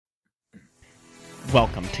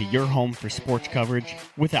Welcome to your home for sports coverage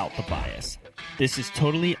without the bias. This is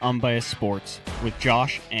Totally Unbiased Sports with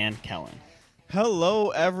Josh and Kellen.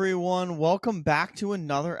 Hello, everyone. Welcome back to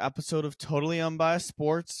another episode of Totally Unbiased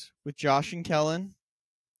Sports with Josh and Kellen.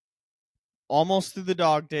 Almost through the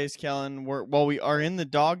dog days, Kellen. We are in the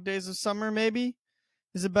dog days of summer, maybe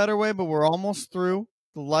is a better way, but we're almost through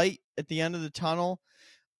the light at the end of the tunnel.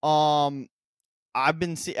 I've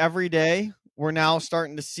been every day. We're now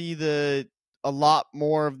starting to see a lot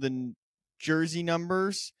more of the jersey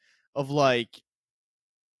numbers of I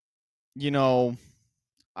don't know.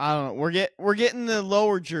 We're getting the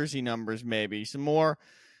lower jersey numbers, maybe some more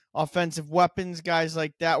offensive weapons, guys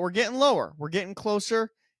like that. We're getting lower. We're getting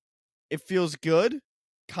closer. It feels good,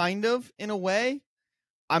 kind of, in a way.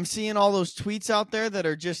 I'm seeing all those tweets out there that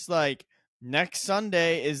are just like, next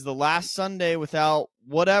Sunday is the last Sunday without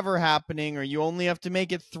whatever happening, or you only have to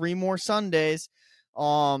make it 3 more Sundays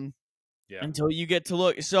until you get to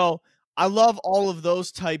look. So I love all of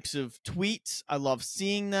those types of tweets. I love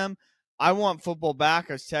seeing them. I want football back.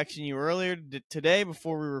 I was texting you earlier today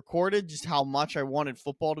before we recorded just how much I wanted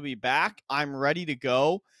football to be back. I'm ready to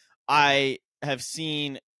go. I have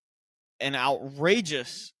seen an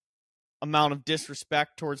outrageous amount of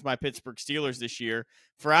disrespect towards my Pittsburgh Steelers this year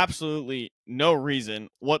for absolutely no reason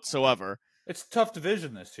whatsoever. It's a tough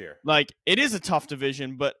division this year. It is a tough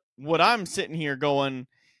division, but what I'm sitting here going,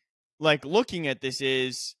 looking at this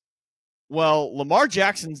is, well, Lamar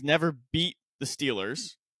Jackson's never beat the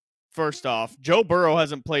Steelers. First off, Joe Burrow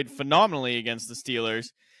hasn't played phenomenally against the Steelers.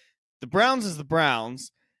 The Browns is the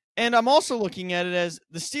Browns. And I'm also looking at it as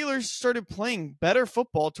the Steelers started playing better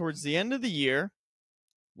football towards the end of the year,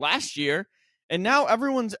 last year, and now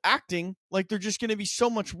everyone's acting like they're just going to be so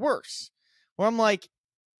much worse. Where I'm like,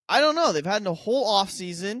 I don't know. They've had a whole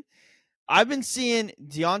offseason. I've been seeing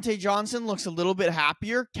Deontay Johnson looks a little bit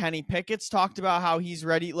happier. Kenny Pickett's talked about how he's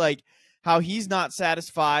ready, how he's not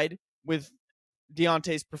satisfied with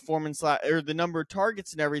Deontay's performance or the number of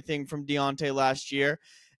targets and everything from Deontay last year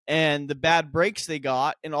and the bad breaks they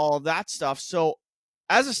got and all of that stuff. So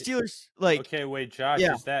as a Steelers, okay, wait, Josh,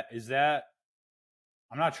 yeah. is that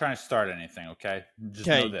I'm not trying to start anything, okay? Just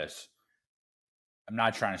know this. I'm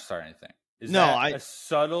not trying to start anything. Is that a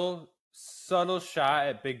subtle shot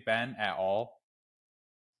at Big Ben at all?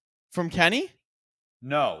 From Kenny?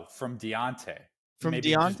 No, from Deontay. From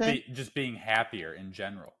Maybe Deontay? Just being happier in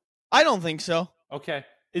general. I don't think so. Okay.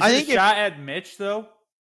 Is it a shot at Mitch, though?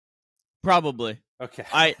 Probably. Okay.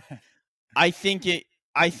 I think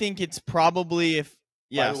it's probably if.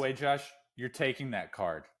 Yes. By the way, Josh, you're taking that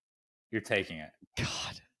card. You're taking it.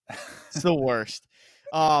 God, it's the worst.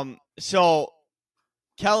 So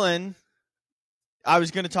Kellen, I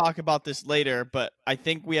was going to talk about this later, but I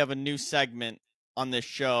think we have a new segment on this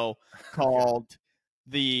show called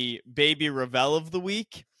the Baby Revel of the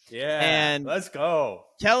Week. Yeah, and let's go.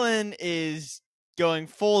 Kellen is going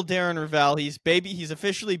full Darren Revel. He's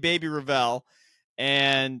officially Baby Revel,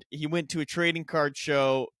 and he went to a trading card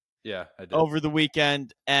show. Yeah, I did. Over the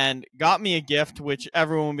weekend and got me a gift, which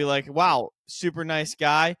everyone would be like, wow, super nice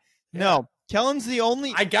guy. Yeah. No, Kellen's the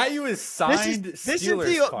only. I got you a signed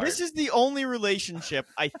Steelers card. This is the only relationship,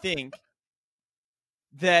 I think,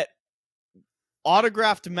 that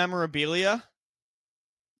autographed memorabilia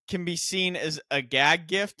can be seen as a gag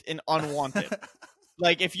gift and unwanted.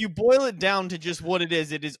 If you boil it down to just what it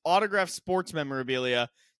is autographed sports memorabilia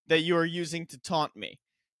that you are using to taunt me.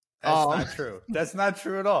 That's not true. That's not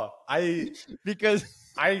true at all.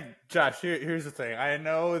 Josh, here's the thing. I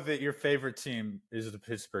know that your favorite team is the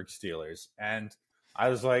Pittsburgh Steelers. And I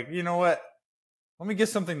was like, you know what? Let me get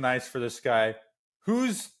something nice for this guy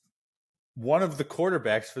who's one of the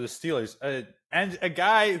quarterbacks for the Steelers. And a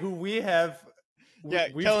guy who we've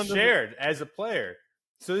shared as a player.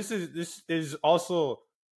 So this is also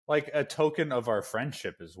like a token of our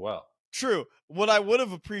friendship as well. True. What I would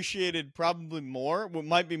have appreciated probably more, what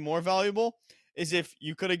might be more valuable, is if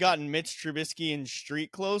you could have gotten Mitch Trubisky in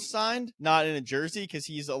street clothes signed, not in a jersey, because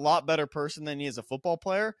he's a lot better person than he is a football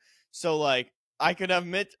player. So, I could have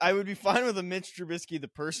I would be fine with a Mitch Trubisky, the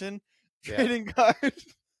person, trading card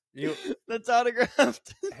that's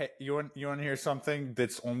autographed. Hey, you want to hear something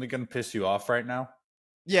that's only going to piss you off right now?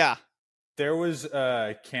 Yeah. There was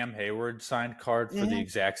a Cam Hayward signed card for the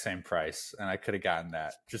exact same price, and I could have gotten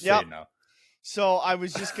that, just so you know. So I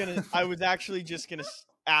was actually just gonna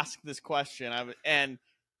ask this question. And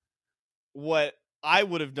what I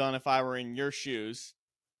would have done if I were in your shoes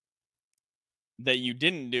that you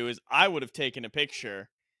didn't do is I would have taken a picture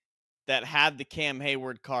that had the Cam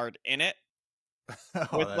Hayward card in it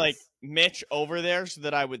with Mitch over there, so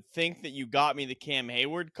that I would think that you got me the Cam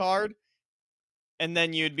Hayward card. and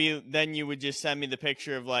then you would just send me the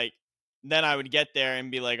picture of like, then I would get there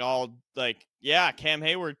and be like, all like, yeah, Cam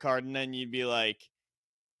Hayward card, and then you'd be like,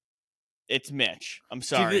 it's Mitch. I'm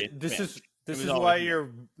sorry, it's this Mitch. is always why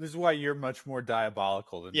Mitch. this is why you're much more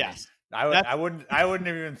diabolical than me. Yes. I wouldn't have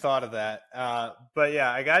even thought of that. But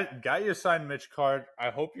yeah, I got your signed Mitch card.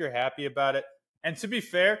 I hope you're happy about it. And to be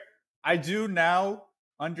fair, I do now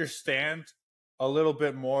understand a little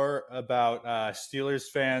bit more about Steelers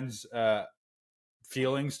fans'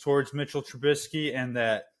 feelings towards Mitchell Trubisky, and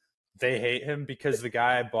that they hate him because the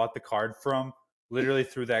guy I bought the card from literally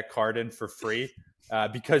threw that card in for free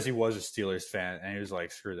because he was a Steelers fan, and he was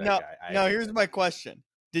like, "Screw that guy." No, here's my question: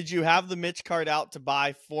 did you have the Mitch card out to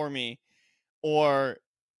buy for me, or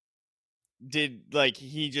did like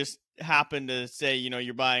he just happen to say,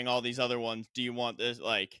 you're buying all these other ones? Do you want this?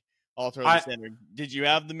 Like, I'll throw this in. Did you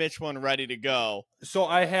have the Mitch one ready to go? So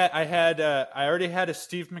I already had a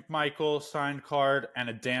Steve McMichael signed card and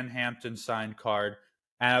a Dan Hampton signed card,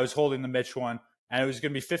 and I was holding the Mitch one, and it was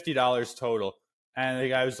going to be $50 total. And the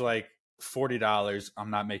guy was like, $40. I'm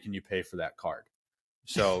not making you pay for that card.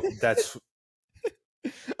 So that's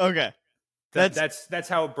okay. That's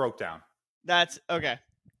how it broke down. That's okay.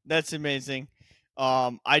 That's amazing.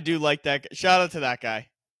 I do like that. Shout out to that guy.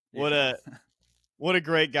 What a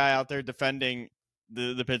great guy out there defending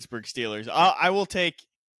the Pittsburgh Steelers. I will take.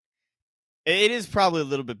 It is probably a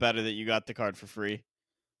little bit better that you got the card for free,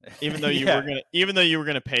 even though you were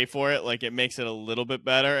gonna pay for it. Like, it makes it a little bit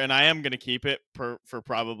better, and I am gonna keep it for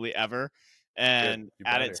probably ever, and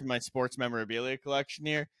add it to my sports memorabilia collection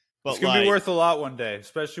here. But it's gonna be worth a lot one day,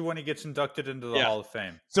 especially when he gets inducted into the Hall of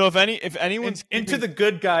Fame. So if anyone's into the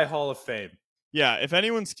Good Guy Hall of Fame, yeah, if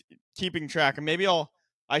anyone's keeping track, and maybe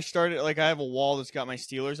I started, like, I have a wall that's got my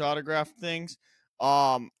Steelers autographed things,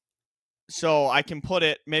 so I can put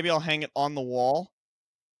it. Maybe I'll hang it on the wall.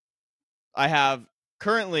 I have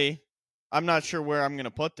currently, I'm not sure where I'm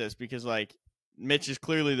gonna put this because like Mitch is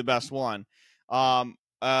clearly the best one.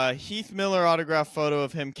 Heath Miller autographed photo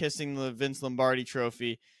of him kissing the Vince Lombardi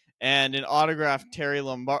trophy, and an autographed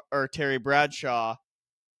Terry Bradshaw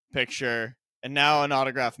picture, and now an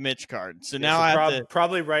autographed Mitch card. So now I have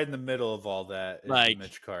probably right in the middle of all that is like, the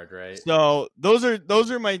Mitch card, right? So those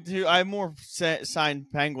are my two. I have more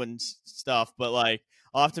signed Penguins stuff, but like,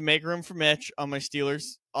 I'll have to make room for Mitch on my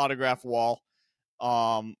Steelers autograph wall.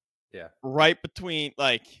 Yeah, right between,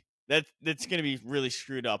 like, that's gonna be really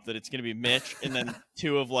screwed up that it's gonna be Mitch and then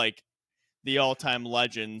two of like the all-time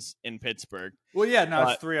legends in Pittsburgh. Well, yeah, now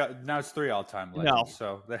it's three all-time legends.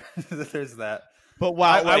 No. So there's that. But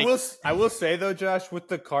wow, I will say though, Josh, with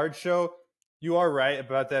the card show, you are right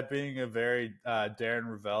about that being a very Darren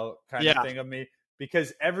Rovell kind of thing of me,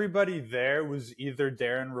 because everybody there was either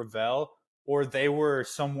Darren Rovell or they were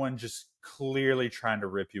someone just clearly trying to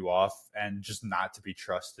rip you off and just not to be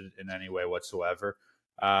trusted in any way whatsoever.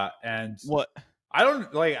 And what I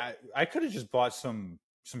don't like, I could have just bought some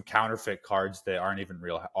counterfeit cards that aren't even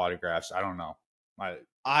real autographs. I don't know.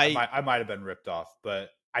 I might have been ripped off,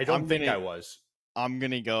 but I don't think I was. I'm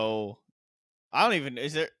gonna go. I don't even.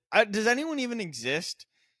 Is there? Does anyone even exist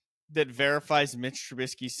that verifies Mitch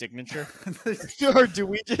Trubisky's signature? Or do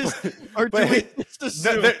we just? Or do we just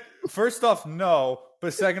assume? First off, no.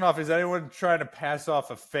 But second off, is anyone trying to pass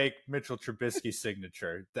off a fake Mitchell Trubisky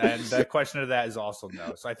signature? And the question to that is also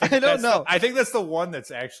no. So I don't know. I think that's the one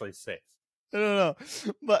that's actually safe. I don't know,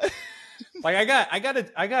 but like I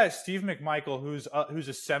got Steve McMichael, who's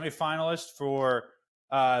a semifinalist for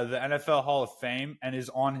the NFL Hall of Fame and is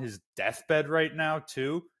on his deathbed right now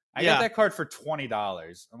too. I got that card for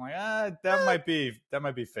 $20. I'm like, that might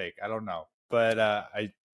be fake. I don't know, but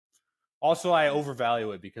I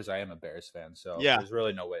overvalue it because I am a Bears fan, so there's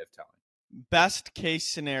really no way of telling. Best case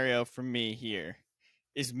scenario for me here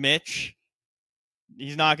is Mitch.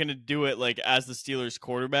 He's not going to do it like as the Steelers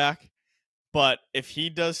quarterback. But if he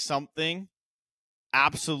does something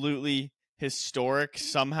absolutely historic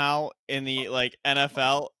somehow in the like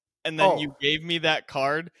NFL, and then you gave me that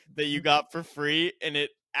card that you got for free, and it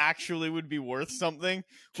actually would be worth something,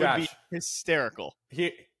 Josh, would be hysterical.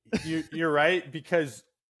 You're right, because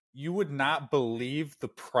you would not believe the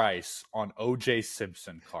price on O.J.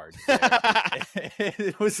 Simpson cards.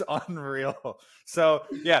 It was unreal. So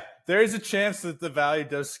yeah, there is a chance that the value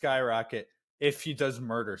does skyrocket if he does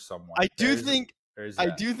murder someone. I do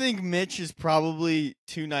think Mitch is probably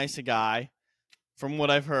too nice a guy, from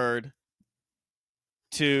what I've heard,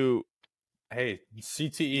 to... Hey,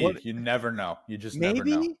 CTE, you never know. You just never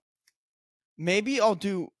know. Maybe I'll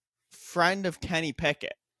do friend of Kenny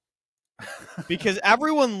Pickett. Because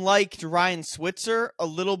everyone liked Ryan Switzer a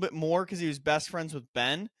little bit more because he was best friends with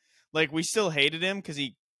Ben. Like, we still hated him because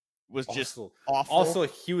he was just Also, awful. Also,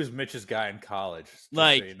 he was Mitch's guy in college. Just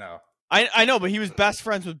Like, so you know. I know, but he was best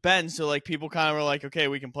friends with Ben, so like people kind of were like, okay,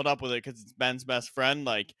 we can put up with it because it's Ben's best friend,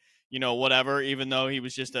 like, you know, whatever. Even though he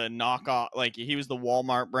was just a knockoff, like he was the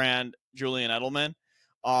Walmart brand Julian Edelman,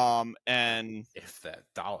 and If that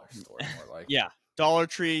dollar store, more like yeah, Dollar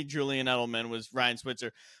Tree Julian Edelman was Ryan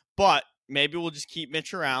Switzer, but maybe we'll just keep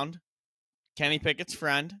Mitch around. Kenny Pickett's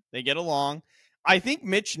friend, they get along. I think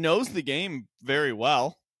Mitch knows the game very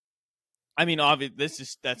well. I mean, obviously,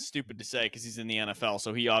 that's stupid to say because he's in the NFL,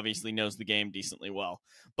 so he obviously knows the game decently well.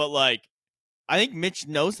 But like, I think Mitch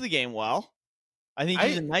knows the game well. I think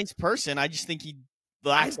he's a nice person. I just think he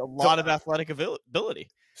lacks a lot of athletic ability.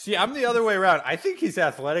 See, I'm the other way around. I think he's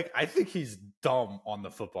athletic. I think he's dumb on the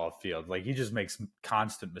football field. Like he just makes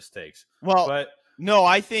constant mistakes. Well, but no,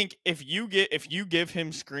 I think if you give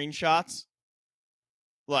him screenshots,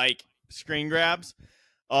 like screen grabs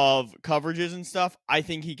of coverages and stuff, I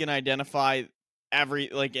think he can identify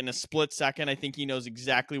like in a split second. I think he knows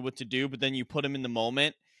exactly what to do, but then you put him in the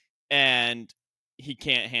moment and he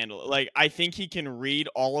can't handle it. Like, I think he can read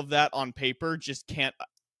all of that on paper, just can't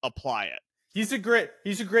apply it. He's a great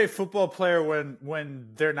football player when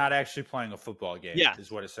they're not actually playing a football game. Yeah,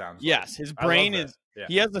 is what it sounds like. Yes, his brain is. Yeah.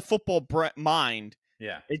 He has the football mind.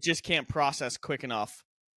 Yeah, it just can't process quick enough.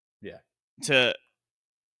 Yeah, to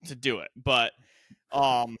do it, but.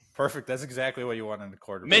 Perfect. That's exactly what you want in a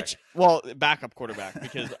quarterback. Mitch, well, backup quarterback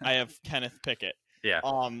because I have Kenneth Pickett. Yeah.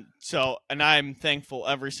 So, and I'm thankful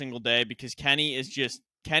every single day because Kenny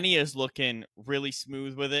is looking really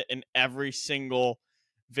smooth with it in every single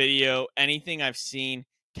video. Anything I've seen,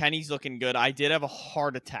 Kenny's looking good. I did have a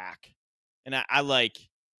heart attack, and I like.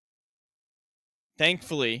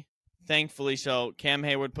 Thankfully, so Cam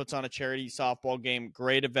Hayward puts on a charity softball game.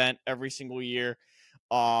 Great event every single year.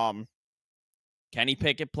 Kenny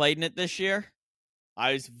Pickett played in it this year.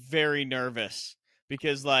 I was very nervous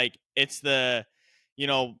because, like, it's the, you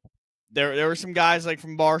know, there were some guys like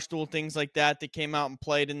from Barstool, things like that came out and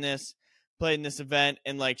played in this event,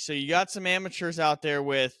 and like, so you got some amateurs out there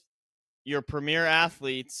with your premier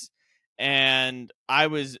athletes, and I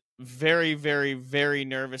was very, very, very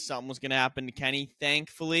nervous something was going to happen to Kenny.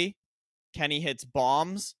 Thankfully, Kenny hits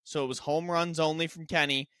bombs, so it was home runs only from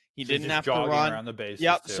Kenny. He didn't have to run around the bases.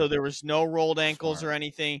 Yep. Too. So there was no rolled ankles or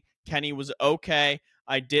anything. Kenny was okay.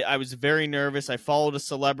 I was very nervous. I followed a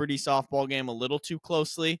celebrity softball game a little too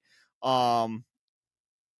closely,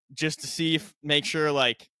 just to make sure,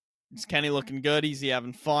 like, is Kenny looking good? Is he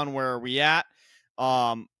having fun? Where are we at?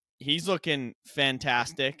 He's looking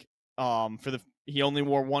fantastic. He only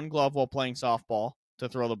wore one glove while playing softball to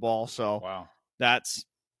throw the ball. So wow, that's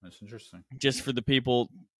interesting. Just for the people,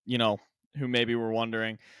 you know, who maybe were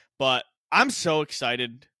wondering. But I'm so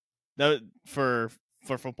excited for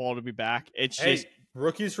football to be back. It's just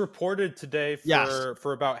rookies reported today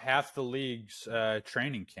for about half the league's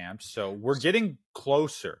training camps, so we're getting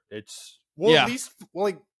closer. It's at least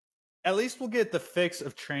we'll get the fix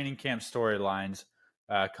of training camp storylines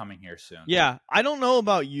coming here soon. Yeah, I don't know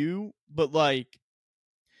about you, but like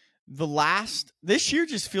this year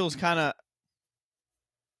just feels kind of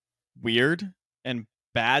weird and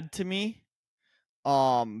bad to me.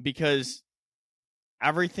 Because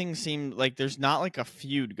everything seemed like there's not like a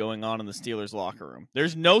feud going on in the Steelers locker room.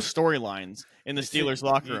 There's no storylines in the Steelers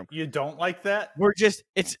locker room. You don't like that?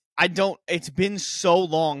 It's been so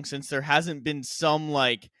long since there hasn't been some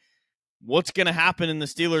like what's going to happen in the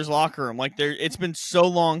Steelers locker room. Like it's been so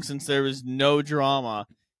long since there was no drama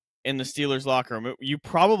in the Steelers locker room. You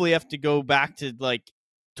probably have to go back to like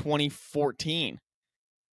 2014.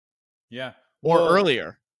 Yeah. Or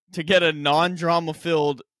earlier to get a non-drama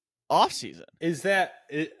filled offseason. That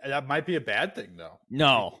might be a bad thing though?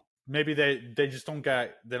 No. Maybe they just don't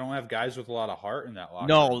have guys with a lot of heart in that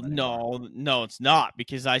locker room. No, it's not,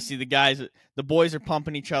 because I see the boys are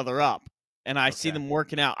pumping each other up and I see them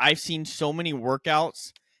working out. I've seen so many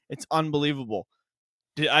workouts. It's unbelievable.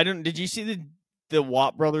 Did you see the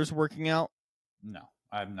Watt brothers working out? No,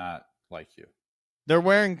 I'm not like you. They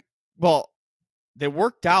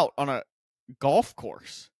worked out on a golf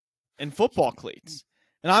course in football cleats,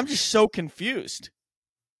 and I'm just so confused.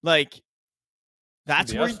 Like,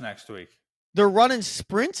 that's where next week they're running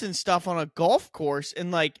sprints and stuff on a golf course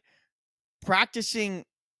and like practicing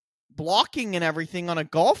blocking and everything on a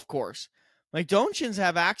golf course. Like, don't Chins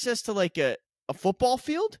have access to like a football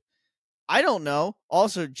field? I don't know.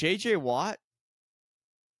 Also, JJ Watt,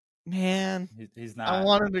 man, he's not. I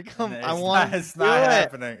wanted to come. It's not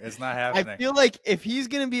happening. It's not happening. I feel like if he's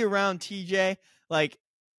gonna be around TJ, like,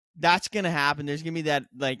 that's gonna happen. There's gonna be that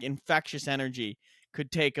like infectious energy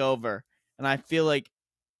could take over, and I feel like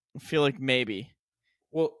maybe.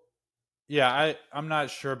 Well, Yeah, I'm not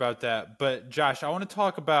sure about that. But Josh, I want to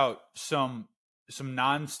talk about some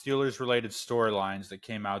non-Steelers related storylines that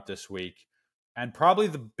came out this week. And probably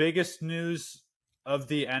the biggest news of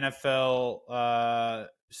the NFL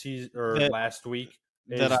season or That last week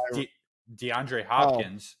that I is DeAndre oh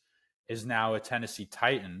Hopkins is now a Tennessee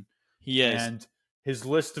Titan, he is. and his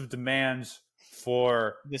list of demands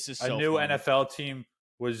for This is a so new funny. NFL team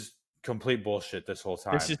was complete bullshit this whole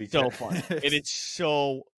time. This is Because so funny. It is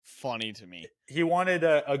so funny to me. he wanted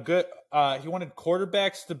a good he wanted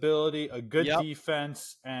quarterback stability, a good Yep.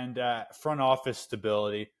 defense, and front office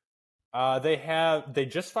stability. They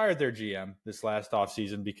just fired their GM this last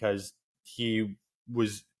offseason because he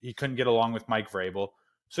couldn't get along with Mike Vrabel.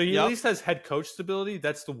 So he at Yep. least has head coach stability.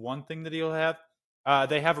 That's the one thing that he'll have.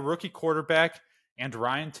 They have a rookie quarterback and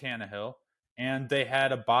Ryan Tannehill, and they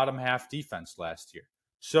had a bottom half defense last year.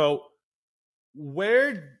 So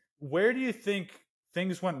where do you think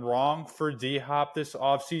things went wrong for D Hop this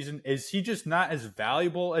offseason? Is he just not as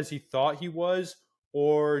valuable as he thought he was?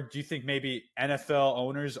 Or do you think maybe NFL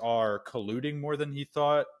owners are colluding more than he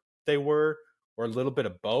thought they were? Or a little bit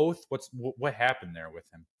of both? What happened there with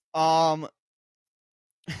him?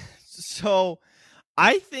 So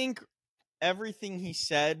I think everything he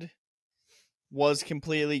said was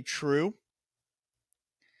completely true.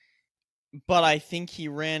 But I think he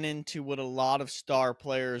ran into what a lot of star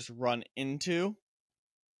players run into.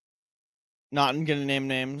 Not going to name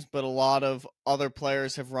names, but a lot of other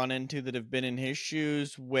players have run into that have been in his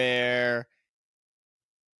shoes, where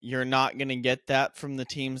you're not going to get that from the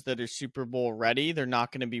teams that are Super Bowl ready. They're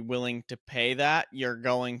not going to be willing to pay that. You're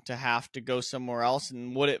going to have to go somewhere else.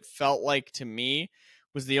 And what it felt like to me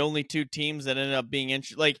was the only two teams that ended up being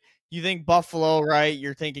interested. Like, you think Buffalo, right?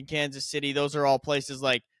 You're thinking Kansas City. Those are all places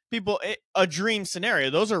like a dream scenario.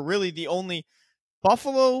 Those are really the only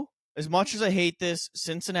Buffalo, as much as I hate this,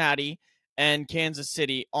 Cincinnati and Kansas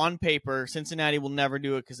City. On paper, Cincinnati will never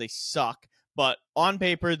do it because they suck. But on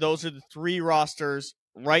paper, those are the three rosters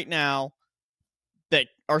right now that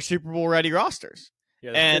are Super Bowl ready rosters.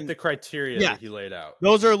 Yeah, they fit the criteria that he laid out.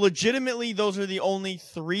 Those are the only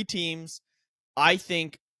three teams I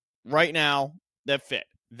think right now that fit.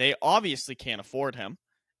 They obviously can't afford him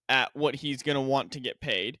at what he's going to want to get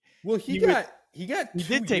paid. Well, he got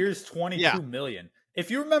 2 years, $22 million.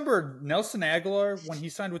 If you remember Nelson Aguilar when he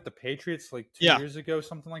signed with the Patriots like 2 years ago,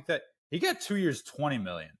 something like that, he got 2 years, $20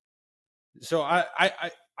 million. So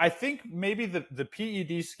I think maybe the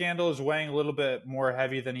PED scandal is weighing a little bit more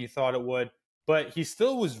heavy than he thought it would, but he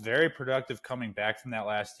still was very productive coming back from that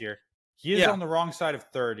last year. He is on the wrong side of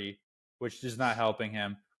 30, which is not helping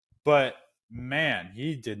him. But man,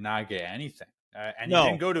 he did not get anything, and he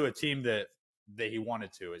didn't go to a team that he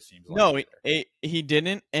wanted to. It seems like no, he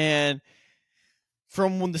didn't. And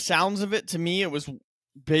from the sounds of it, to me, it was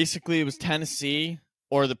Tennessee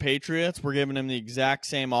or the Patriots were giving him the exact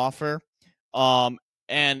same offer.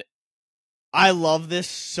 And I love this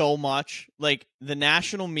so much. Like, the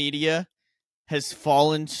national media has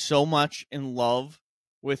fallen so much in love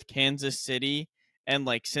with Kansas City and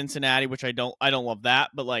like Cincinnati, which I don't love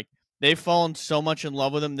that, but like they've fallen so much in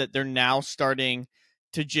love with them that they're now starting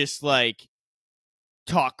to just like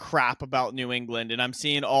talk crap about New England. And I'm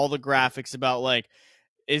seeing all the graphics about like,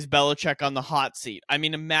 is Belichick on the hot seat? I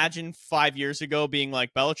mean, imagine 5 years ago being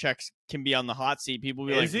like, Belichick can be on the hot seat. People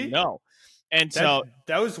would be like, no. And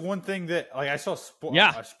that was one thing that like I saw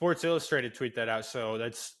Sports Illustrated tweet that out. So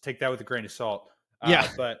let's take that with a grain of salt.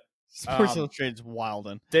 But Sports Illustrated's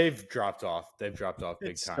wildin'. They've dropped off. Big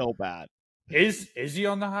time. So bad. Is he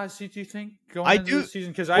on the hot seat? Do you think going into the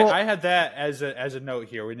season? Because I had that as a note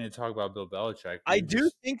here. We need to talk about Bill Belichick. I do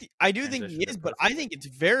think he is, but I think it's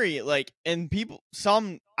very like, and people,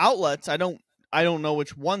 some outlets, I don't know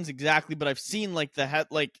which ones exactly, but I've seen like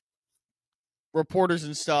reporters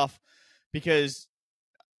and stuff, because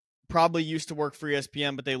probably used to work for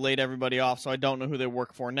ESPN, but they laid everybody off, so I don't know who they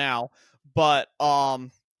work for now. But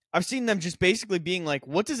I've seen them just basically being like,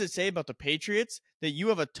 what does it say about the Patriots that you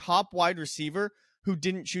have a top wide receiver who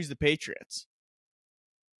didn't choose the Patriots?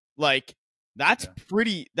 Like, that's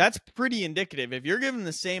pretty indicative. If you're given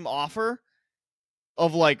the same offer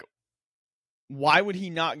of like, why would he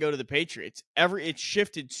not go to the Patriots? It's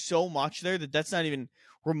shifted so much there that that's not even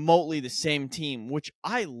remotely the same team, which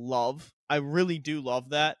I love. I really do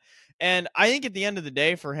love that. And I think at the end of the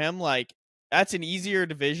day for him, like, that's an easier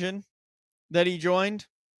division that he joined.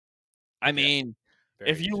 I mean,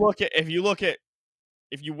 if you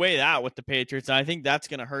weigh that with the Patriots, and I think that's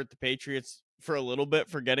going to hurt the Patriots for a little bit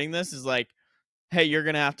for getting this, is like, hey, you're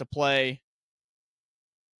going to have to play.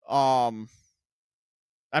 I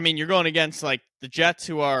mean, you're going against like the Jets,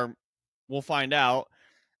 who are, we'll find out,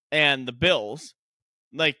 and the Bills.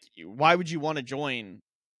 Like, why would you want to join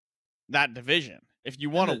that division if you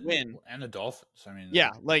want to win? And the Dolphins. I mean,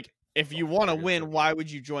 Yeah, like if you want to win, too. why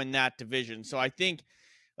would you join that division? So I think,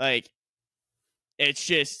 like, it's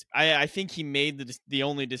just I think he made the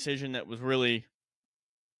only decision that was really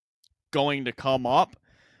going to come up.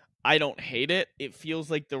 I don't hate it. It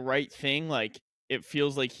feels like the right thing. Like, it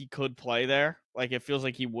feels like he could play there. Like, it feels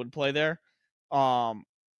like he would play there. I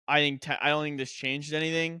don't think this changed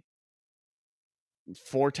anything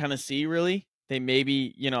for Tennessee, really. They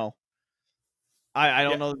maybe, I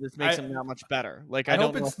don't know that this makes them that much better. Like, I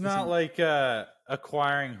don't hope know it's not like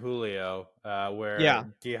acquiring Julio, where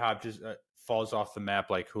D-Hop just falls off the map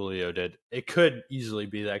like Julio did. It could easily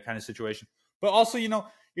be that kind of situation. But also,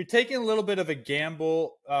 you're taking a little bit of a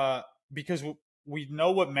gamble because we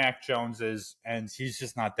know what Mac Jones is, and he's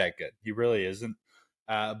just not that good. He really isn't.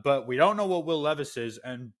 But we don't know what Will Levis is.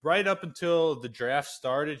 And right up until the draft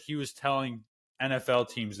started, he was telling NFL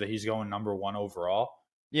teams that he's going number 1 overall.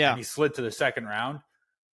 Yeah. And he slid to the second round.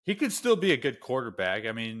 He could still be a good quarterback.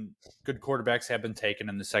 I mean, good quarterbacks have been taken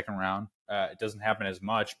in the second round. It doesn't happen as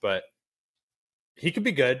much, but he could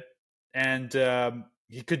be good. And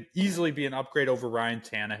he could easily be an upgrade over Ryan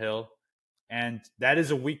Tannehill. And that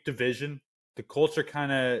is a weak division. The Colts are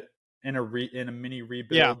kind of in a mini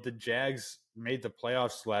rebuild. Yeah. The Jags made the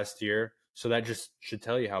playoffs last year, so that just should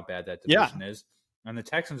tell you how bad that division is. And the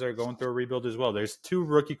Texans are going through a rebuild as well. There's 2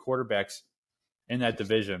 rookie quarterbacks in that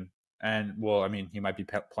division. And, well, I mean, he might be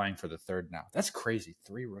playing for the third now. That's crazy.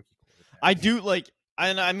 3 rookie quarterbacks. I do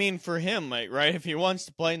and I mean, for him, like, right, if he wants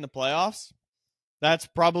to play in the playoffs, that's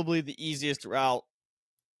probably the easiest route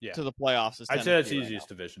to the playoffs. I'd say that's the easiest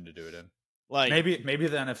division to do it in. Like, maybe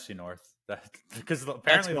the NFC North, because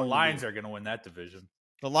apparently the Lions are going to win that division.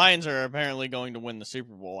 The Lions are apparently going to win the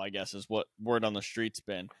Super Bowl, I guess, is what word on the street's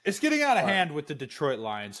been. It's getting out of hand with the Detroit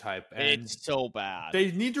Lions hype. And it's so bad.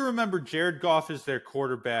 They need to remember Jared Goff is their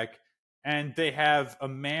quarterback, and they have a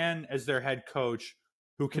man as their head coach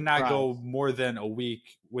who cannot go more than a week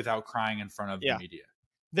without crying in front of the media.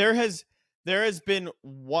 There has been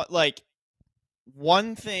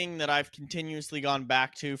one thing that I've continuously gone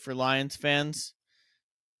back to for Lions fans,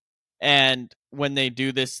 and when they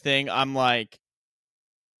do this thing, I'm like,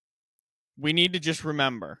 we need to just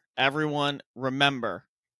everyone remember,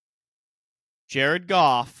 Jared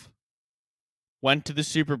Goff went to the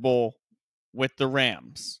Super Bowl with the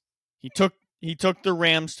Rams. He took the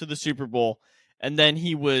Rams to the Super Bowl, and then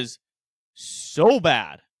he was so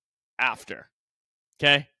bad after.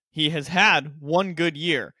 Okay? He has had one good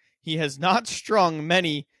year. He has not strung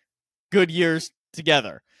many good years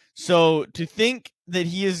together. So to think that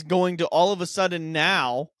he is going to all of a sudden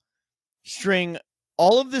now string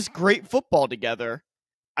all of this great football together,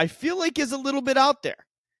 I feel like is a little bit out there.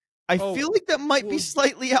 I feel like that might be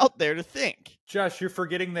slightly out there to think. Josh, you're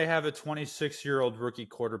forgetting they have a 26-year-old rookie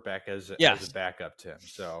quarterback as a backup to him.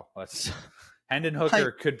 So Hendon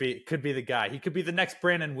Hooker could be the guy. He could be the next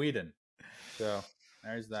Brandon Weeden. So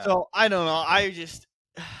there's that. So I don't know.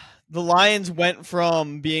 The Lions went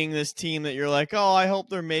from being this team that you're like, oh, I hope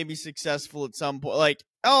they're maybe successful at some point. Like,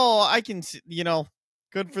 oh, I can see,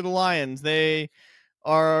 good for the Lions. They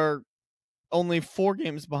are only 4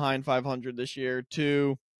 games behind 500 this year.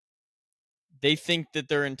 To they think that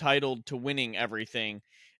they're entitled to winning everything.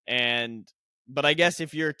 But I guess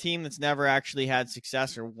if you're a team that's never actually had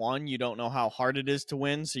success or won, you don't know how hard it is to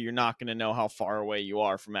win, so you're not going to know how far away you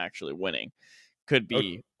are from actually winning. Could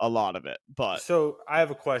be a lot of it. But so I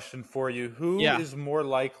have a question for you. Who is more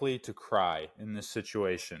likely to cry in this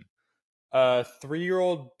situation?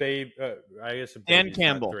 3-year-old babe, I guess Dan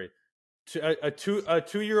Campbell. A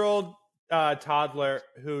 2-year-old toddler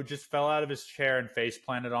who just fell out of his chair and face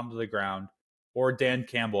planted onto the ground, or Dan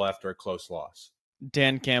Campbell after a close loss?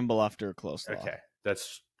 Dan Campbell after a close loss. Okay,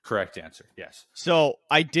 that's correct answer. Yes. So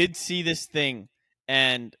I did see this thing,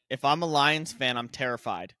 and if I'm a Lions fan, I'm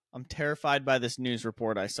terrified. I'm terrified by this news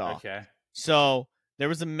report I saw. Okay. So there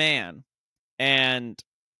was a man, and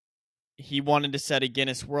he wanted to set a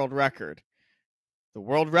Guinness World Record. The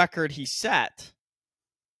world record he set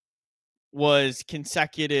was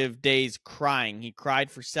consecutive days crying. He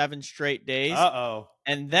cried for 7 straight days. Uh-oh.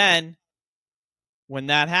 And then when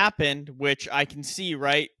that happened, which I can see,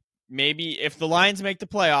 right? Maybe if the Lions make the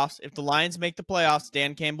playoffs,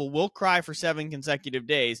 Dan Campbell will cry for 7 consecutive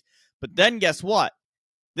days. But then guess what?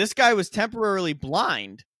 This guy was temporarily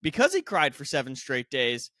blind because he cried for 7 straight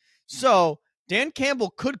days. So Dan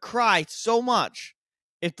Campbell could cry so much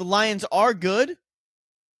if the Lions are good,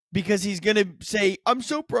 because he's going to say, I'm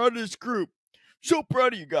so proud of this group. So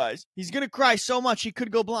proud of you guys. He's going to cry so much he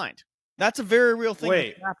could go blind. That's a very real thing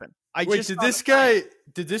that can happen. Wait, did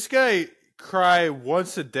this guy cry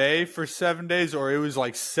once a day for 7 days, or it was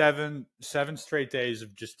like seven straight days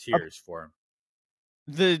of just tears for him?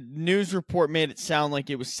 The news report made it sound like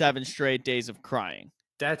it was 7 straight days of crying.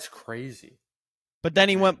 That's crazy. But then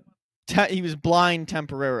he he was blind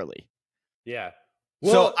temporarily. Yeah.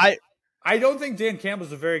 Well, So I don't think Dan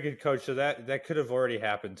Campbell's a very good coach, so that could have already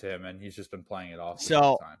happened to him, and he's just been playing it off this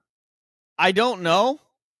whole time. I don't know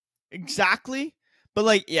exactly, but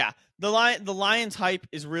like, yeah, the Lions hype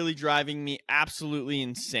is really driving me absolutely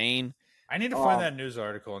insane. I need to find that news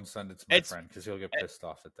article and send it to my friend because he'll get pissed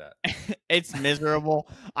off at that. It's miserable.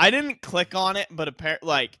 I didn't click on it, but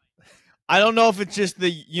apparently, I don't know if it's just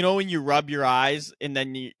when you rub your eyes and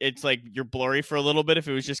then it's like you're blurry for a little bit. If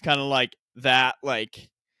it was just kind of like that, like,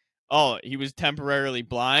 oh, he was temporarily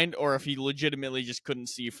blind, or if he legitimately just couldn't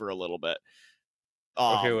see for a little bit.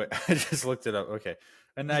 Okay, wait. I just looked it up. Okay.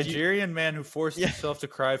 A Nigerian man who forced himself to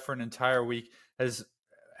cry for an entire week has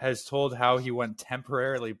told how he went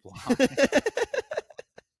temporarily blind.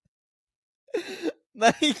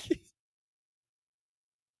 Wait,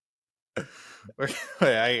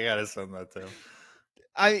 I gotta send that to him.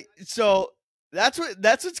 So that's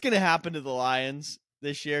what's gonna happen to the Lions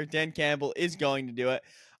this year. Dan Campbell is going to do it.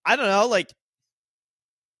 I don't know, like,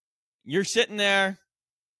 you're sitting there.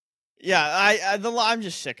 Yeah, I'm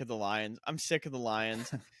just sick of the Lions. I'm sick of the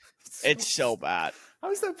Lions. It's so bad. How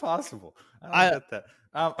is that possible? I don't get that.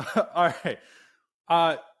 All right.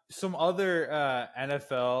 Some other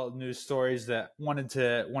NFL news stories that wanted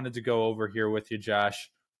to go over here with you, Josh.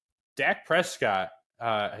 Dak Prescott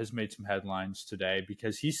has made some headlines today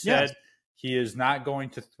because he said he is not going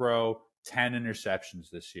to throw 10 interceptions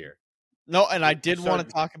this year. No, and I did want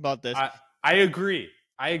to talk about this. I agree.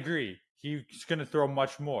 He's going to throw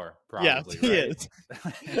much more, probably. Yes, he is.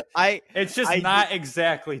 It's just not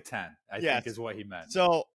exactly 10, I think is what he meant.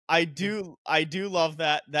 So I do love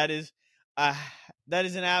that. That's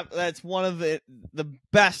one of the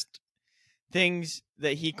best things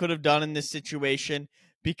that he could have done in this situation,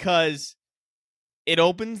 because it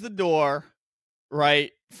opens the door,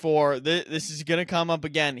 right, for this is going to come up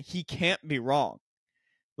again. He can't be wrong.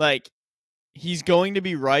 Like, he's going to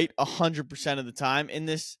be right 100% of the time in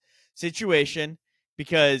this situation,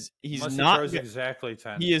 because he's not exactly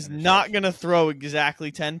 10. He is not going to throw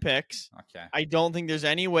exactly 10 picks. Okay. I don't think there's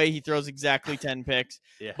any way he throws exactly 10 picks.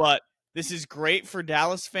 Yeah. But this is great for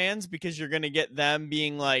Dallas fans, because you're going to get them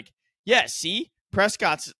being like, yeah, see,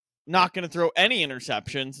 Prescott's not going to throw any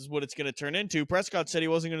interceptions is what it's going to turn into. Prescott said he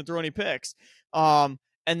wasn't going to throw any picks. And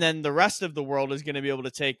then the rest of the world is going to be able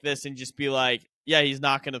to take this and just be like, yeah, he's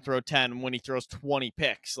not going to throw 10 when he throws 20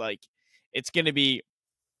 picks. Like, it's going to be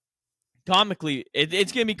comically,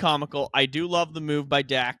 it's going to be comical. I do love the move by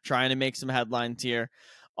Dak, trying to make some headlines here.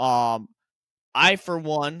 I, for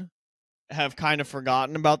one, have kind of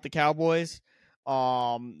forgotten about the Cowboys.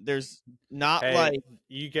 There's not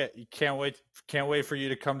you can't wait for you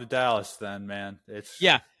to come to Dallas then, man.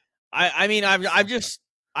 I mean,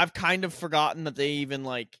 I've kind of forgotten that they even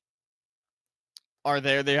are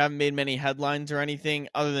there. They haven't made many headlines or anything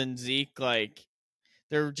other than Zeke. Like,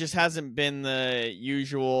 there just hasn't been the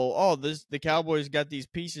usual, the Cowboys got these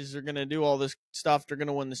pieces, they're gonna do all this stuff, they're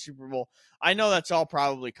gonna win the Super Bowl. I know that's all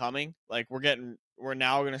probably coming. Like, we're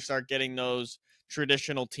now gonna start getting those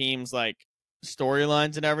traditional teams, like,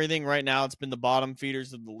 storylines and everything. Right now it's been the bottom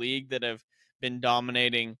feeders of the league that have been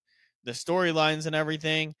dominating the storylines and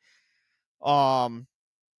everything.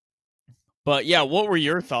 But yeah, what were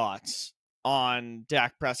your thoughts on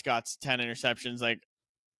Dak Prescott's 10 interceptions? Like,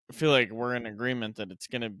 I feel like we're in agreement that it's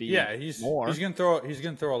going to be more. He's going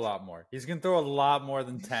to throw a lot more. He's going to throw a lot more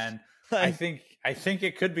than 10. I think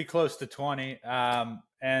it could be close to 20.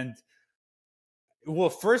 And well,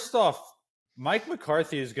 first off, Mike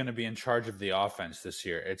McCarthy is going to be in charge of the offense this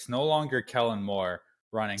year. It's no longer Kellen Moore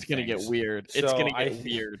running. It's going to get weird.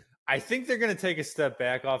 Weird. I think they're going to take a step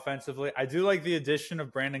back offensively. I do like the addition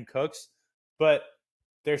of Brandon Cooks, but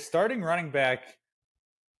their starting running back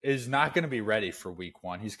is not going to be ready for week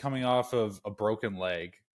 1. He's coming off of a broken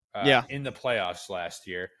leg in the playoffs last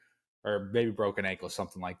year, or maybe broken ankle,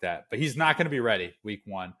 something like that. But he's not going to be ready week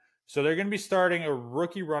 1. So they're going to be starting a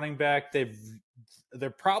rookie running back. They're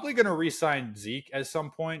probably going to re-sign Zeke at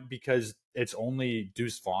some point, because it's only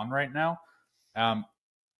Deuce Vaughn right now.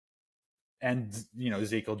 And,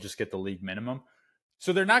 Zeke will just get the league minimum.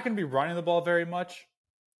 So they're not going to be running the ball very much.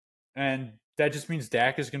 And that just means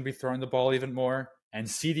Dak is going to be throwing the ball even more. And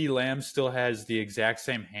CeeDee Lamb still has the exact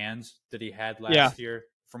same hands that he had last year,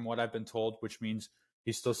 from what I've been told, which means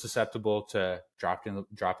he's still susceptible to dropping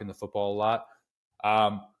the football a lot.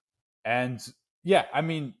 And Yeah, I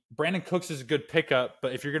mean, Brandon Cooks is a good pickup,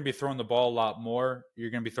 but if you're going to be throwing the ball a lot more, you're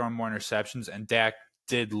going to be throwing more interceptions. And Dak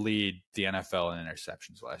did lead the NFL in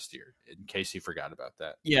interceptions last year, in case you forgot about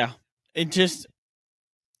that. Yeah.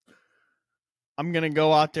 I'm going to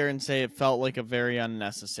go out there and say it felt like a very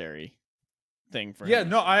unnecessary thing for Yeah, him.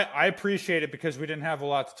 no, I appreciate it because we didn't have a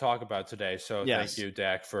lot to talk about today. So Yes. thank you,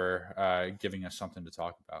 Dak, for giving us something to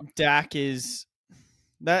talk about. Dak is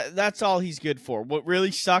that's all he's good for. What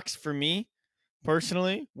really sucks for me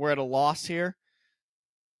personally, we're at a loss here.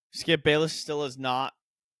 Skip Bayless still does not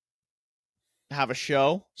have a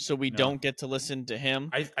show, so we don't get to listen to him.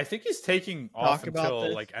 I think he's taking off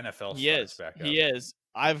until like NFL starts back up. He is.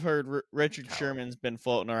 I've heard Richard Sherman's been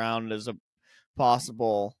floating around as a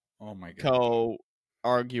possible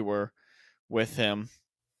co-arguer with him.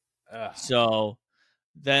 So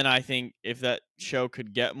then I think if that show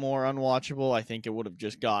could get more unwatchable, I think it would have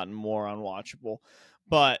just gotten more unwatchable.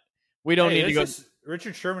 But we don't need to go.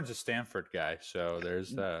 Richard Sherman's a Stanford guy, so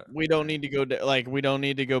there's that. We don't need to go we don't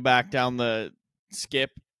need to go back down the skip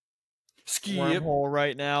wormhole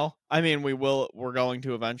right now. I mean, we're going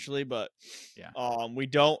to eventually, but we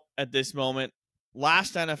don't at this moment.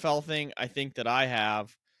 Last NFL thing I think that I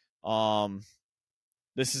have,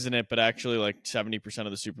 this isn't it, but actually like 70%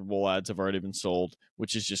 of the Super Bowl ads have already been sold,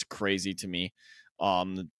 which is just crazy to me.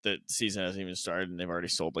 The season hasn't even started, and they've already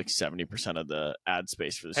sold like 70% of the ad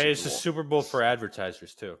space for the Super Bowl. Hey, it's a Super Bowl for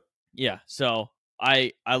advertisers too. Yeah, so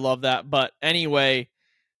I love that. But anyway,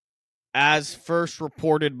 as first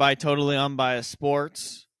reported by Totally Unbiased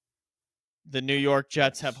Sports, the New York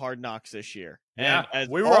Jets have Hard Knocks this year. Yeah, and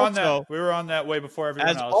we were on that way before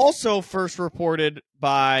everyone else. Also first reported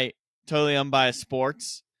by Totally Unbiased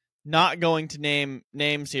Sports. Not going to name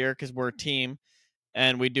names here because we're a team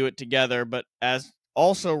and we do it together. But as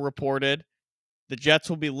also reported, the Jets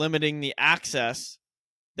will be limiting the access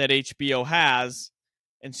that HBO has,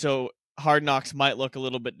 and so Hard Knocks might look a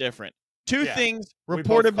little bit different. Two things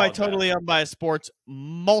reported by Totally Unbiased Sports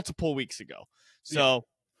multiple weeks ago. So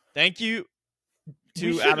thank you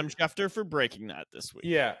to Adam Schefter for breaking that this week.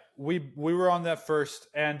 Yeah, we were on that first.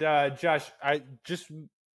 And Josh, I just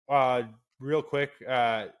real quick,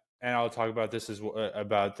 and I'll talk about this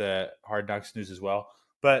about the Hard Knocks news as well.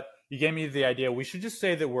 But you gave me the idea. We should just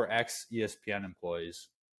say that we're ex-ESPN employees.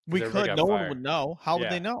 We could. No one would know. How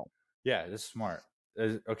would they know? Yeah, that's smart.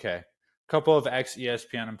 Okay. Couple of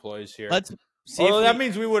ex-ESPN employees here. Let's see. That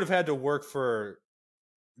means we would have had to work for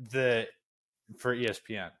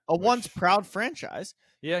ESPN. Once proud franchise.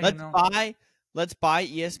 Yeah, let's buy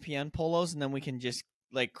ESPN polos, and then we can just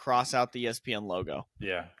like cross out the ESPN logo.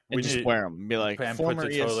 Yeah, and just wear them. Be like, and put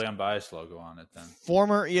the Totally Unbiased logo on it. Then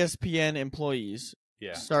former ESPN employees.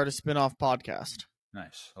 Yeah, start a spin-off podcast.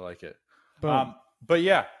 Nice, I like it. Boom. But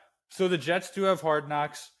yeah, so the Jets do have Hard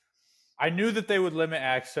Knocks. I knew that they would limit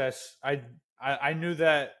access. I knew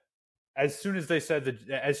that as soon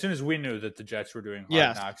as we knew that the Jets were doing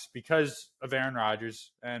Hard Knocks because of Aaron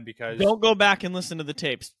Rodgers and because don't go back and listen to the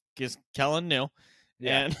tapes because Kellen knew.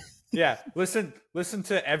 Yeah. And listen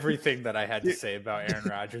to everything that I had to say about Aaron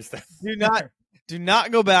Rodgers. Do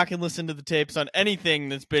not go back and listen to the tapes on anything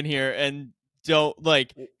that's been here, and don't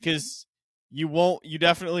because you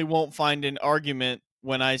definitely won't find an argument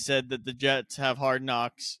when I said that the Jets have Hard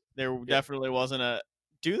Knocks. There definitely wasn't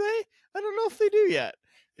do they? I don't know if they do yet.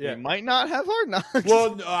 Yeah. They might not have Hard Knocks.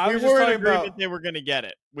 Well, no, we were in agreement they were going to get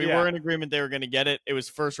it. We were in agreement they were going to get it. It was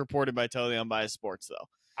first reported by Totally Unbiased Sports, though.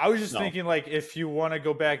 I was just thinking, like, if you want to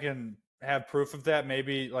go back and have proof of that,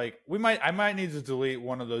 maybe, like, I might need to delete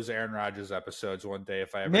one of those Aaron Rodgers episodes one day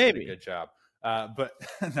if I ever did a good job. But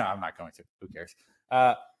no, I'm not going to. Who cares?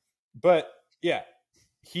 But yeah,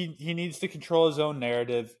 he needs to control his own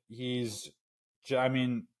narrative. He is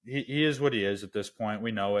what he is at this point.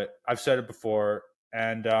 We know it. I've said it before,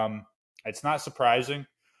 and it's not surprising.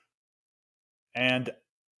 And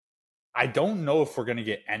I don't know if we're going to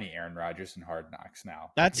get any Aaron Rodgers in Hard Knocks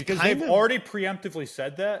now. That's because they've already preemptively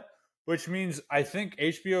said that, which means I think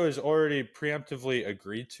HBO has already preemptively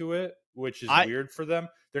agreed to it, which is weird for them.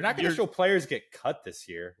 They're not going to show players get cut this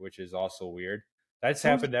year, which is also weird. That's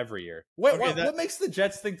happened every year. What makes the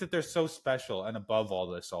Jets think that they're so special and above all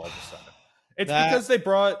this all of a sudden? It's because they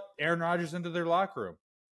brought Aaron Rodgers into their locker room.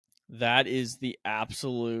 That is the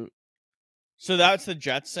absolute. So that's the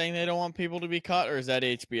Jets saying they don't want people to be cut, or is that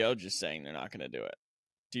HBO just saying they're not going to do it?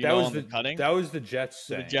 Do you know the cutting? That was the Jets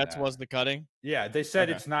saying. The Jets was the cutting? Yeah, they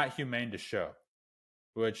said it's not humane to show,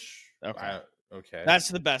 which okay. That's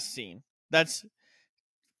the best scene. That's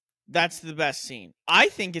the best scene. I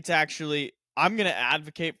think it's actually. I'm going to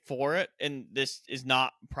advocate for it, and this is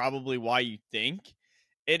not probably why you think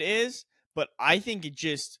it is, but I think it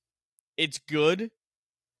just it's good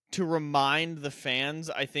to remind the fans,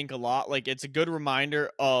 I think, a lot. Like, it's a good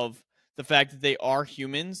reminder of the fact that they are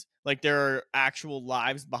humans. Like, there are actual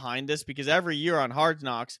lives behind this, because every year on Hard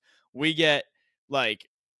Knocks, we get, like,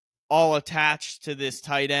 all attached to this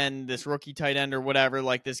tight end, this rookie tight end or whatever,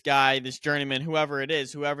 like this guy, this journeyman, whoever it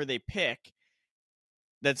is, whoever they pick,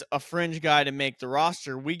 that's a fringe guy to make the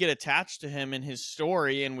roster. We get attached to him and his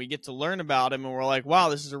story, and we get to learn about him, and we're like, wow,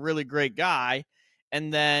 this is a really great guy.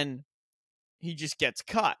 And then he just gets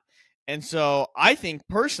cut. And so I think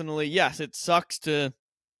personally, yes, it sucks to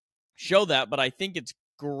show that, but I think it's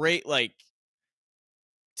great, like,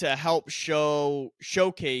 to help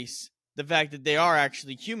showcase the fact that they are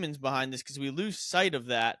actually humans behind this, because we lose sight of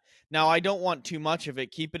that. Now, I don't want too much of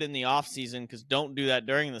it. Keep it in the off season, because don't do that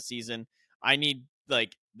during the season. I need,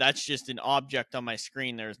 like, that's just an object on my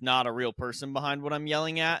screen. There's not a real person behind what I'm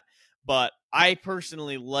yelling at. But I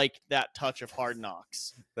personally like that touch of Hard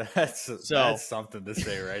Knocks. That's something to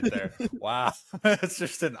say right there. Wow. It's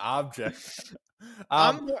just an object.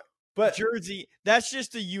 But jersey, that's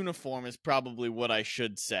just a uniform is probably what I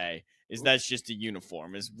should say. Is that's just a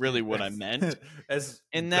uniform is really what I meant.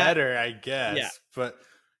 Better, I guess. Yeah. But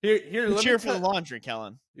here let cheer for the laundry,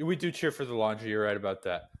 Kellen. We do cheer for the laundry. You're right about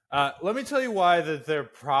that. Let me tell you why that they're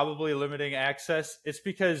probably limiting access. It's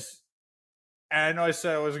because, and I know I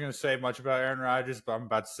said I wasn't going to say much about Aaron Rodgers, but I'm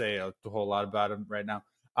about to say a whole lot about him right now.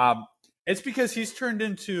 It's because he's turned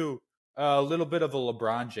into a little bit of a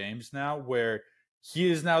LeBron James now, where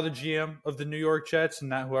he is now the GM of the New York Jets, and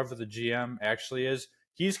not whoever the GM actually is.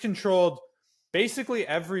 He's controlled basically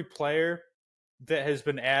every player that has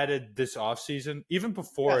been added this offseason. Even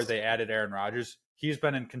before they added Aaron Rodgers, he's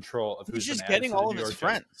been in control of who's just been added getting to all the of New York his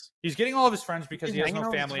friends. Jets. He's getting all of his friends because he has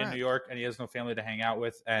no family in New York, and he has no family to hang out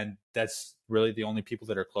with, and that's really the only people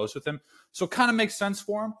that are close with him. So it kind of makes sense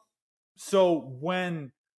for him. So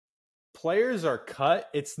when players are cut,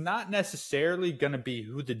 it's not necessarily going to be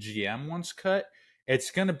who the GM wants cut.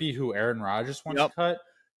 It's going to be who Aaron Rodgers wants cut.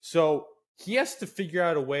 So he has to figure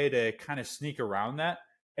out a way to kind of sneak around that.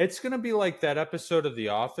 It's going to be like that episode of The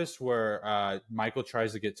Office where Michael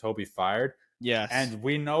tries to get Toby fired. Yes. And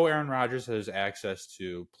we know Aaron Rodgers has access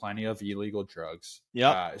to plenty of illegal drugs.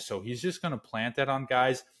 Yep. So he's just going to plant that on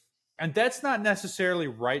guys. And that's not necessarily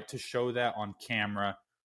right to show that on camera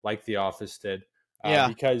like The Office did.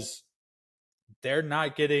 Because they're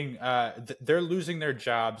not getting they're losing their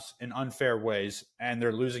jobs in unfair ways, and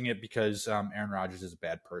they're losing it because Aaron Rodgers is a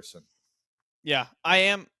bad person. Yeah, I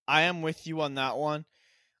am with you on that one.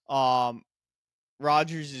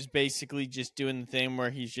 Rodgers is basically just doing the thing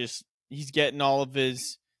where he's getting all of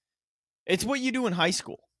his, it's what you do in high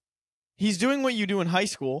school. He's doing what you do in high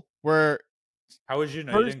school, where how would you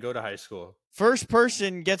know you didn't go to high school? First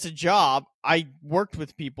person gets a job. I worked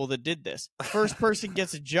with people that did this. First person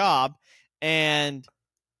gets a job, and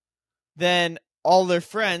then all their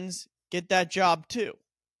friends get that job too.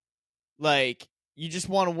 Like, you just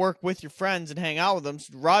want to work with your friends and hang out with them.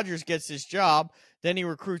 So Rodgers gets his job, then he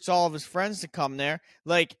recruits all of his friends to come there.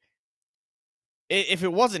 Like, if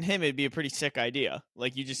it wasn't him, it'd be a pretty sick idea.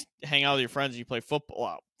 Like, you just hang out with your friends and you play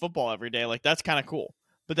football every day. Like, that's kind of cool.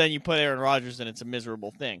 But then you put Aaron Rodgers and it's a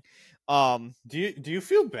miserable thing. Do you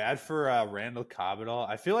feel bad for Randall Cobb at all?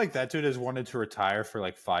 I feel like that dude has wanted to retire for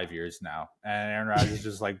like 5 years now, and Aaron Rodgers is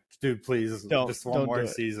just like, dude, please, just one more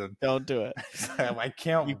season. Don't do it. I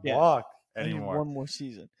can't walk anymore. One more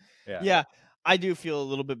season. Yeah, I do feel a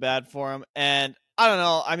little bit bad for him, and I don't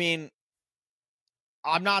know. I mean,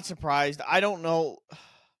 I'm not surprised. I don't know.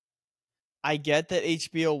 I get that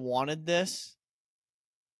HBO wanted this,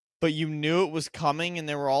 but you knew it was coming, and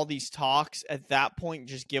there were all these talks. At that point,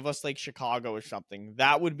 just give us like Chicago or something.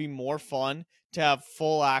 That would be more fun to have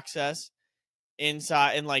full access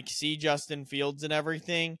inside and like see Justin Fields and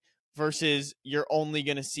everything, versus you're only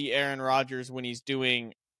going to see Aaron Rodgers when he's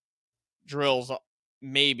doing drills,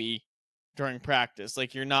 maybe during practice.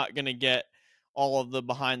 Like, you're not going to get all of the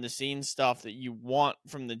behind the scenes stuff that you want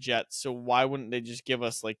from the Jets. So why wouldn't they just give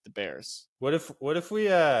us like the Bears? What if we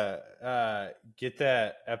get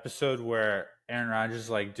that episode where Aaron Rodgers is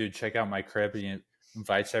like, dude, check out my crib, and he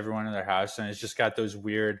invites everyone in their house, and it's just got those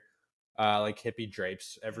weird like hippie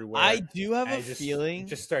drapes everywhere. I do have a feeling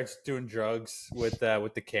just starts doing drugs with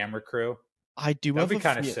the camera crew. I do That'd be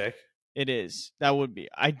kind of sick. It is. That would be.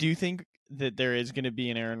 I do think that there is going to be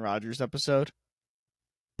an Aaron Rodgers episode,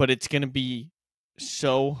 but it's going to be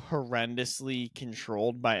so horrendously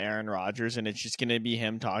controlled by Aaron Rodgers, and it's just going to be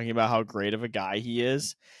him talking about how great of a guy he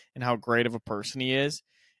is and how great of a person he is,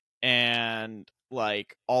 and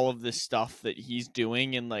like all of this stuff that he's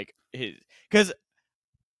doing, and like because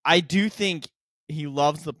I do think he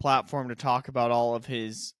loves the platform to talk about all of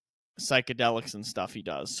his psychedelics and stuff he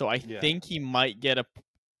does. So I think he might get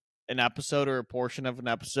an episode or a portion of an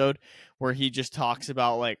episode where he just talks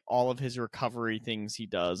about like all of his recovery things he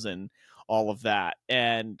does and all of that,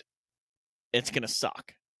 and it's gonna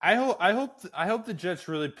suck. I hope the Jets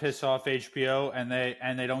really piss off HBO and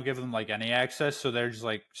they don't give them like any access, so they're just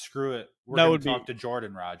like, screw it, we're gonna talk to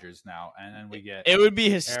Jordan Rodgers now, and then we get it would be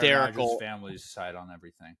hysterical. Aaron Rodgers' family's side on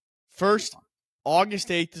everything. First, August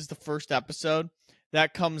 8th is the first episode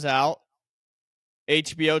that comes out.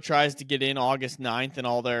 HBO tries to get in August 9th, and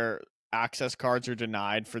all their access cards are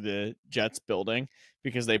denied for the Jets building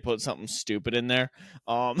because they put something stupid in there.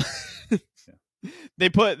 They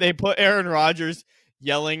put Aaron Rodgers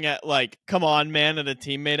yelling at like, "Come on, man," at a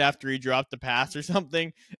teammate after he dropped the pass or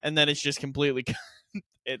something, and then it's just completely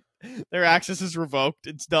their access is revoked.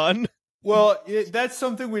 It's done. Well, that's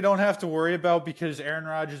something we don't have to worry about because Aaron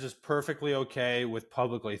Rodgers is perfectly okay with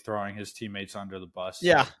publicly throwing his teammates under the bus.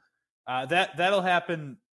 Yeah. That'll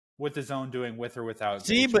happen with his own doing, with or without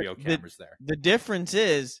HBO cameras there. The difference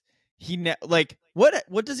is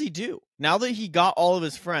what does he do now that he got all of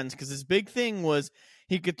his friends? Because his big thing was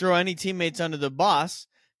he could throw any teammates under the bus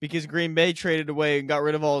because Green Bay traded away and got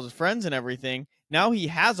rid of all his friends and everything. Now he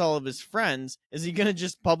has all of his friends. Is he going to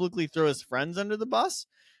just publicly throw his friends under the bus?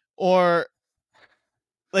 Or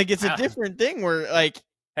like it's a different thing where like,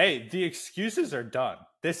 hey, the excuses are done.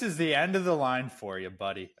 This is the end of the line for you,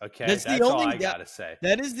 buddy. Okay, that's all I gotta say.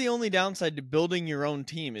 That is the only downside to building your own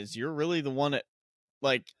team is you're really the one that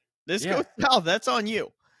like this goes south. That's on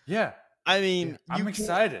you. Yeah, I mean, I'm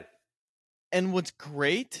excited. And what's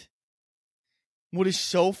great, what is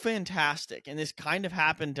so fantastic, and this kind of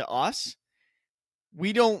happened to us.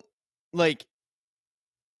 We don't like.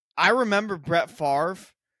 I remember Brett Favre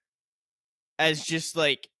as just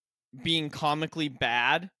like being comically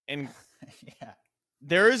bad, and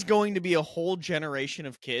there is going to be a whole generation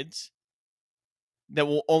of kids that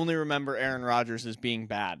will only remember Aaron Rodgers as being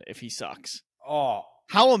bad if he sucks. Oh,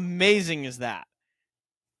 how amazing is that?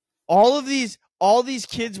 All these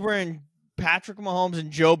kids wearing Patrick Mahomes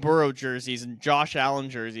and Joe Burrow jerseys and Josh Allen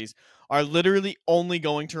jerseys are literally only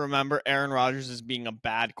going to remember Aaron Rodgers as being a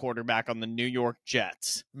bad quarterback on the New York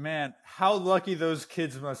Jets. Man, how lucky those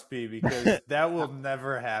kids must be, because that will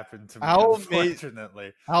never happen to me,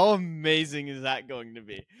 unfortunately. How amazing is that going to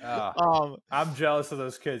be? I'm jealous of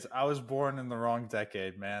those kids. I was born in the wrong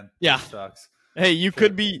decade, man. Yeah. It sucks. Hey, you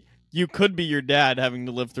could be your dad having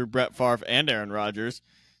to live through Brett Favre and Aaron Rodgers.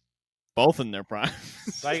 Both in their prime.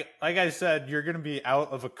 like I said, you're going to be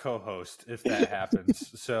out of a co-host if that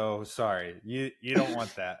happens. So sorry, you don't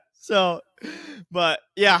want that. So, but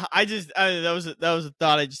yeah, that was a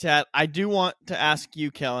thought I just had. I do want to ask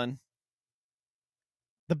you, Kellen,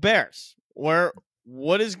 the Bears.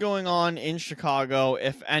 What is going on in Chicago,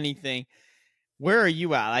 if anything? Where are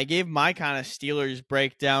you at? I gave my kind of Steelers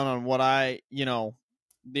breakdown on what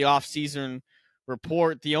the offseason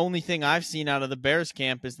report. The only thing I've seen out of the Bears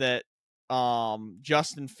camp is that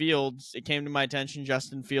Justin Fields, it came to my attention,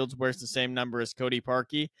 Justin Fields wears the same number as Cody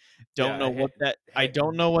Parkey. I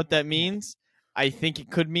don't know what that means. I think it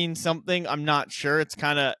could mean something. I'm not sure. It's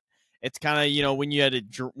kind of when you had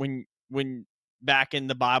when back in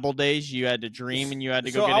the Bible days you had to dream and you had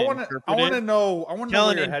to go get it interpreted. I want to know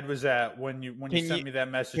where your head was at when you sent me that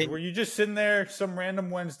message. Were you just sitting there some random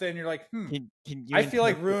Wednesday and you're like, I feel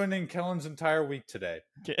like ruining Kellen's entire week today.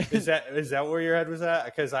 Is that where your head was at?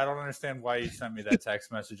 Because I don't understand why you sent me that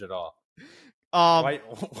text message at all. Why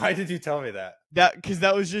did you tell me that? Because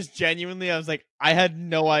that was just genuinely, I was like, I had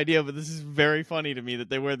no idea, but this is very funny to me that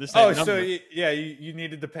they wear the same number. So you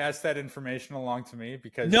needed to pass that information along to me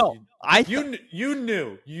because you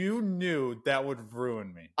knew that would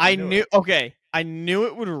ruin me. I knew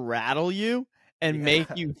it would rattle you and make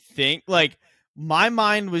you think. Like, my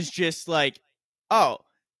mind was just like, oh,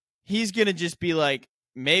 he's gonna just be like,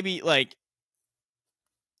 maybe like,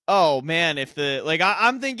 oh man, if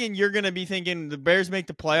I'm thinking you're gonna be thinking the Bears make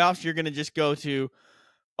the playoffs, you're gonna just go to,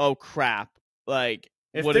 oh crap, like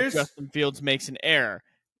if Justin Fields makes an error?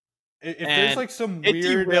 If there's like some weird, it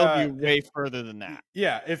derailed you way further than that.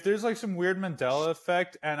 Yeah, if there's like some weird Mandela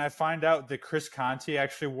effect, and I find out that Chris Conte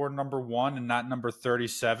actually wore number 1 and not number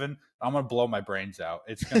 37, I'm gonna blow my brains out.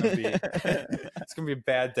 It's gonna be a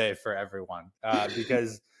bad day for everyone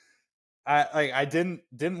because. I didn't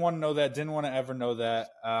want to know that, didn't want to ever know that,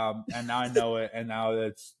 and now I know it, and now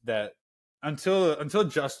that's that until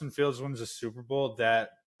Justin Fields wins a Super Bowl,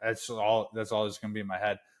 that's all that's going to be in my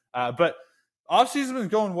head. But offseason has been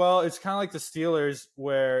going well. It's kind of like the Steelers,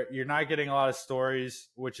 where you're not getting a lot of stories,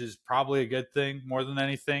 which is probably a good thing more than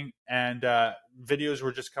anything. And videos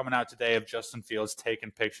were just coming out today of Justin Fields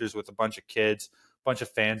taking pictures with a bunch of kids bunch of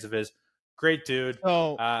fans of his. Great dude.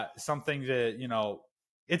 So, Something that,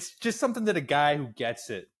 it's just something that a guy who gets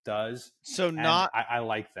it does. I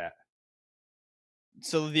like that.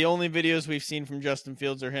 So the only videos we've seen from Justin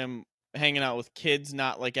Fields are him hanging out with kids,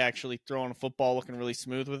 not like actually throwing a football, looking really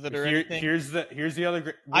smooth with it or anything. Here's the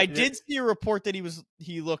other. I did see a report that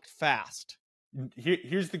he looked fast.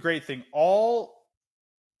 Here's the great thing. All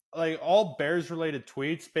Bears related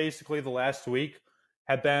tweets basically the last week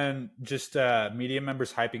have been just media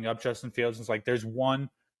members hyping up Justin Fields. It's like there's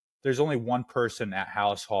only one person at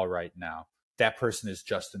House Hall right now. That person is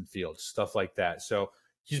Justin Fields. Stuff like that. So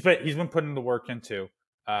he's been putting the work into.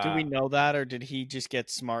 Do we know that, or did he just get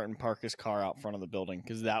smart and park his car out front of the building?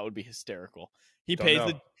 Because that would be hysterical. He pays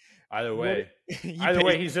the. Either way,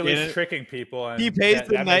 he's at least tricking people. And he pays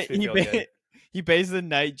the night. He pays the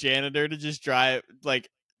night janitor to just drive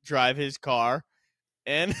his car.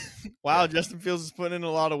 And wow, Justin Fields is putting in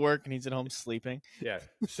a lot of work, and he's at home sleeping. Yeah.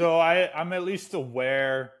 So I'm at least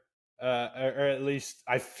aware, or at least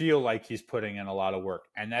I feel like he's putting in a lot of work,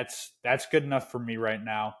 and that's good enough for me right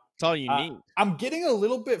now. That's all you need. I'm getting a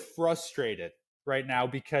little bit frustrated right now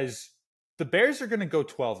because the Bears are going to go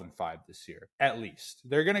 12-5 this year, at least.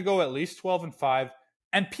 They're going to go at least 12-5,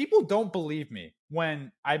 and people don't believe me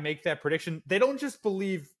when I make that prediction. They don't just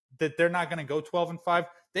believe that they're not going to go 12-5.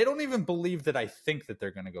 They don't even believe that I think that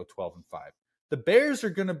they're going to go 12-5. The Bears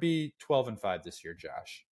are going to be 12-5 this year,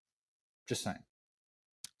 Josh. Just saying.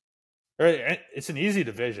 It's an easy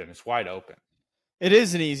division. It's wide open. It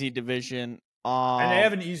is an easy division. And they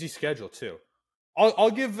have an easy schedule, too.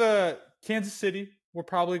 I'll give Kansas City. We're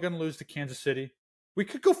probably going to lose to Kansas City. We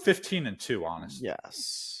could go 15-2, honestly.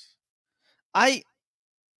 Yes.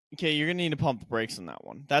 Okay, you're going to need to pump the brakes on that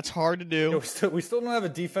one. That's hard to do. Yeah, we still don't have a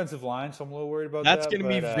defensive line, so I'm a little worried about that's that. That's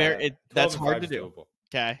going to be that's hard to do. Doable.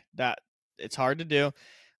 Okay, it's hard to do.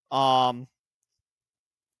 Let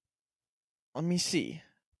me see.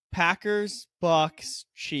 Packers, Bucks,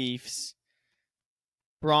 Chiefs,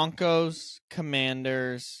 Broncos,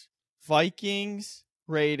 Commanders, Vikings,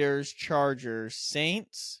 Raiders, Chargers,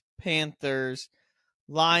 Saints, Panthers,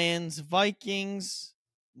 Lions, Vikings,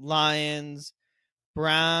 Lions,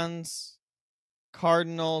 Browns,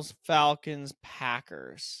 Cardinals, Falcons,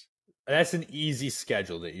 Packers. That's an easy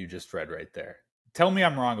schedule that you just read right there. Tell me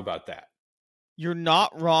I'm wrong about that. You're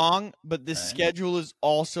not wrong, but this schedule is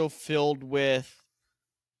also filled with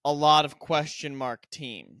a lot of question mark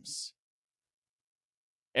teams.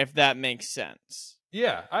 If that makes sense.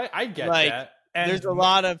 Yeah, I get that. And there's a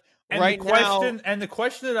lot of the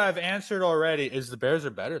question that I've answered already is the Bears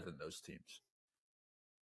are better than those teams.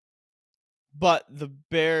 But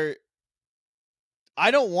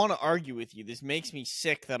I don't want to argue with you. This makes me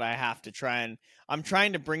sick that I have to I'm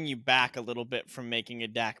trying to bring you back a little bit from making a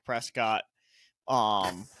Dak Prescott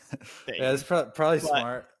thing. Yeah, it's probably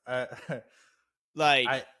smart.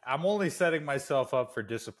 I'm only setting myself up for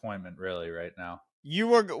disappointment really right now.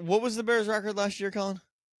 What was the Bears record last year, Colin?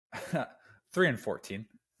 3-14.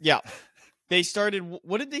 Yeah. They started,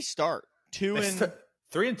 what did they start?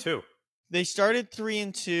 3-2. They started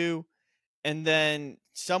 3-2, and then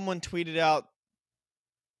someone tweeted out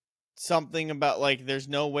something about there's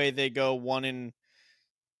no way they go 1-13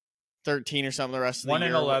 or something the rest of the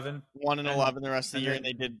year. 1-11. 1-11 the rest of the year, and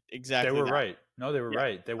they did exactly that. They were that. right. No, they were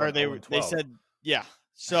right. They were. They said, yeah.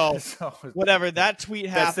 So, whatever, that tweet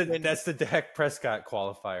happened. That's the Dak Prescott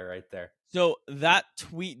qualifier right there. So that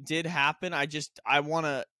tweet did happen. I want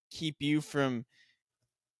to keep you from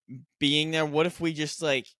being there. What if we just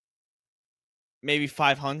maybe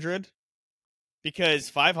 500? Because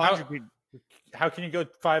 500 How can you go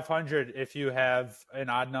 500 if you have an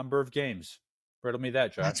odd number of games? Riddle me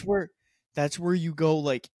that, Josh. That's where you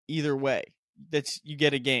go either way. You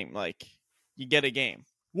get a game. You get a game.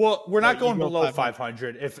 Well, we're not going below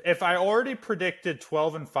 500. If I already predicted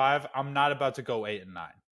 12-5, I'm not about to go 8-9.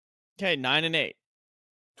 Okay, 9-8.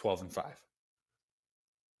 12-5.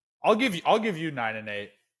 I'll give you 9-8.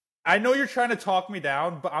 I know you're trying to talk me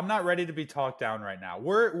down, but I'm not ready to be talked down right now.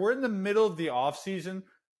 We're in the middle of the off season,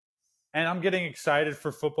 and I'm getting excited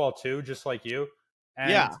for football too, just like you. And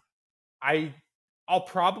yeah, I'll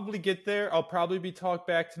probably get there. I'll probably be talked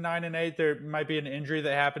back to 9-8. There might be an injury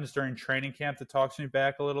that happens during training camp that talks me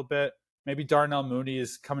back a little bit. Maybe Darnell Mooney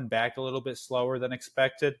is coming back a little bit slower than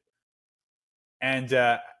expected. And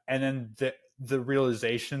then the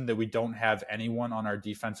realization that we don't have anyone on our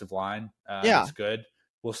defensive line is good.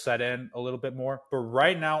 We'll set in a little bit more. But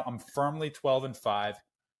right now, I'm firmly 12-5.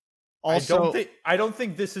 Also, I don't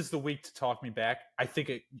think this is the week to talk me back. I think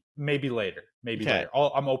it maybe later. Later.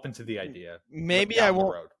 I'm open to the idea. Maybe I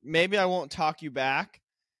won't talk you back.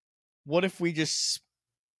 What if we just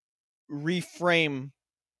reframe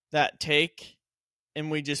that take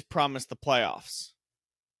and we just promise the playoffs?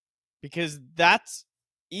 Because that's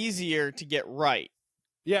easier to get right.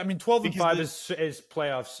 Yeah, I mean, 12-5 Because is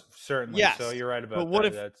playoffs, certainly. Yes. So you're right But about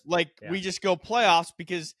what that. if we just go playoffs?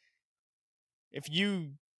 Because if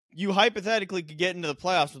you hypothetically could get into the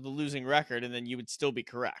playoffs with a losing record, and then you would still be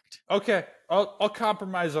correct. Okay, I'll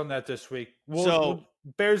compromise on that this week.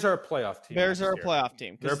 Bears are a playoff team. Bears are a year. playoff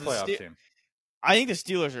team. They're a playoff team. I think the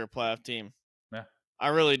Steelers are a playoff team. Yeah, I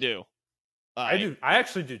really do. I do. I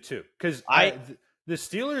actually do too. Because the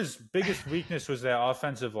Steelers' biggest weakness was that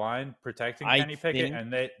offensive line protecting Kenny Pickett,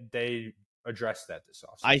 and they addressed that this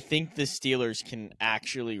offseason. I think the Steelers can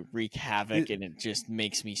actually wreak havoc, and it just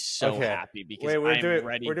makes me so happy because we're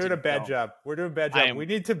doing a bad job. We're doing a bad job. We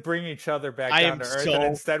need to bring each other back down to earth, and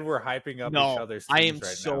instead we're hyping up each other's teams I am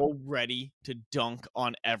so ready to dunk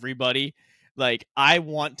on everybody. Like, I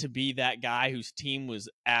want to be that guy whose team was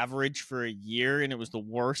average for a year and it was the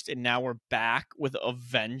worst, and now we're back with a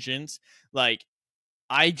vengeance. Like,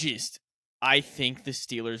 I think the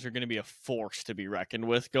Steelers are going to be a force to be reckoned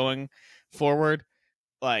with going forward.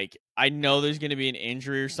 Like, I know there's going to be an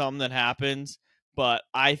injury or something that happens, but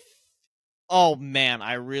oh man,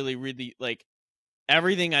 I really, really like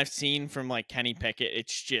everything I've seen from like Kenny Pickett.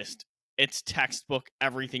 It's textbook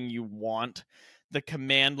everything you want. The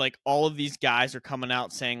command, like all of these guys are coming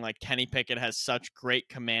out saying like Kenny Pickett has such great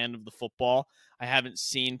command of the football. I haven't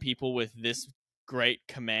seen people with this great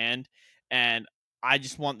command, and I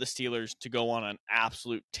just want the Steelers to go on an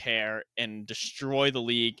absolute tear and destroy the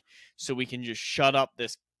league so we can just shut up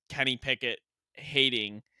this Kenny Pickett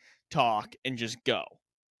hating talk and just go.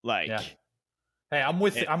 Like, yeah. Hey, I'm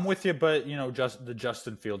with you, but just the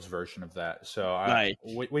Justin Fields version of that. So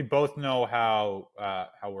we both know how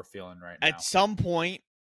we're feeling right now. At some point,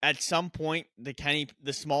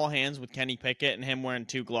 the small hands with Kenny Pickett and him wearing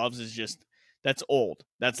two gloves is that's old.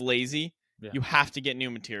 That's lazy. Yeah. You have to get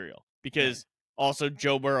new material because also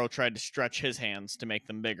Joe Burrow tried to stretch his hands to make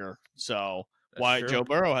them bigger. So Joe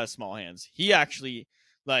Burrow has small hands? He actually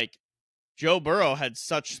Joe Burrow had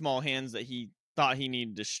such small hands that he thought he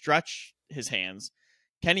needed to stretch his hands.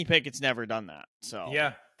 Kenny Pickett's never done that. So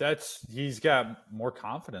yeah, he's got more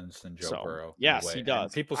confidence than Joe Burrow. Yes, he does.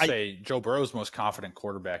 And people say Joe Burrow's the most confident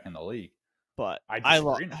quarterback in the league, but I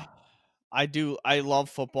disagree. I love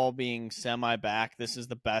football being semi back. This is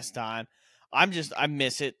the best time. I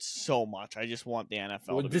miss it so much. I just want the NFL.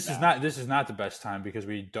 Well, this is not the best time because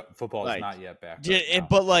football is not yet back.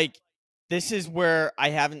 But this is where I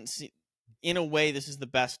haven't seen. In a way, this is the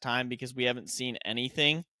best time because we haven't seen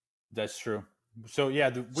anything. That's true. So yeah,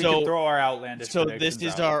 we can throw our outlandish. So this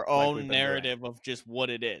is our own narrative of just what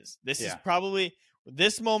it is. This is probably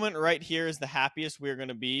this moment right here is the happiest we're going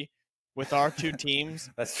to be with our two teams.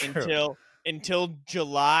 That's true. Until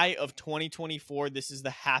July of 2024. This is the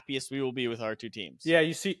happiest we will be with our two teams. Yeah,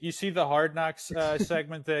 you see the Hard Knocks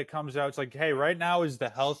segment that comes out. It's like, hey, right now is the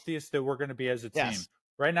healthiest that we're going to be as a team.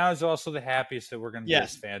 Right now is also the happiest that we're going to be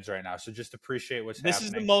as fans right now. So just appreciate what's happening. This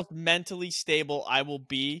is the most mentally stable I will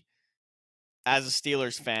be as a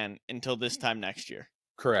Steelers fan until this time next year.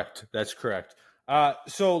 Correct. That's correct.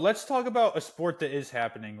 So let's talk about a sport that is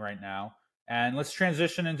happening right now, and let's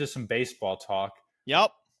transition into some baseball talk.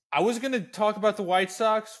 Yep. I was going to talk about the White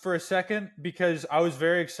Sox for a second because I was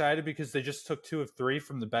very excited because they just took 2 of 3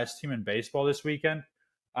 from the best team in baseball this weekend.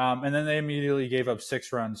 And then they immediately gave up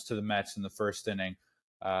 6 runs to the Mets in the first inning.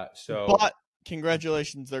 But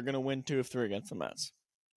congratulations, they're going to win 2 of 3 against the Mets.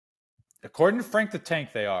 According to Frank the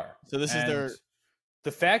Tank, they are. So this is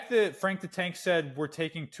the fact that Frank the Tank said we're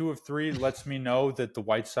taking 2 of 3 lets me know that the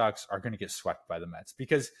White Sox are going to get swept by the Mets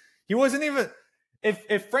because he wasn't even.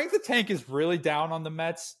 If Frank the Tank is really down on the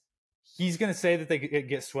Mets, he's going to say that they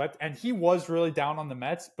get swept, and he was really down on the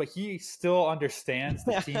Mets, but he still understands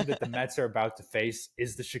the team that the Mets are about to face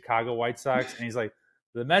is the Chicago White Sox, and he's like,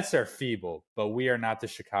 the Mets are feeble, but we are not the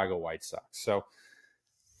Chicago White Sox. So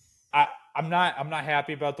I'm not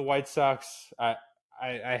happy about the White Sox. I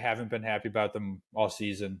haven't been happy about them all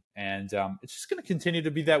season, and it's just going to continue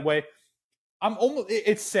to be that way.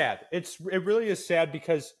 It's sad. It really is sad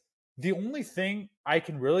because the only thing I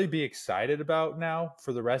can really be excited about now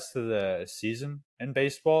for the rest of the season in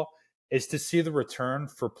baseball is to see the return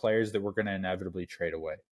for players that we're going to inevitably trade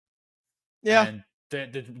away. Yeah. And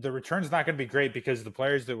the return's not going to be great because the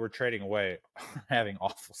players that we're trading away are having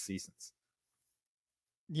awful seasons.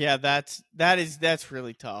 Yeah, that's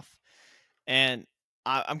really tough. And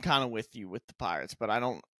I'm kind of with you with the Pirates, but I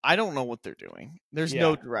don't know what they're doing. There's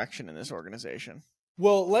no direction in this organization.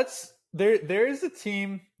 Well, there is a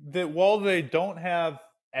team that while they don't have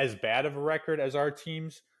as bad of a record as our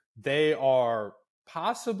teams, they are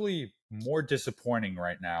possibly more disappointing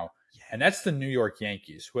right now, and that's the New York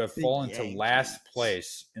Yankees, who have fallen to last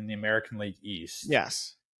place in the American League East.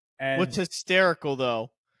 Yes. And what's hysterical,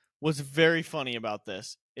 though, what's very funny about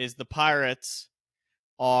this is the Pirates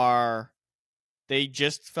they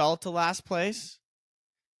just fell to last place.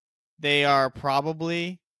 They are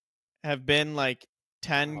probably have been like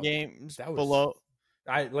 10 games below.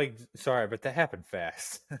 Sorry, but that happened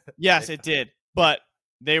fast. Yes, it did. But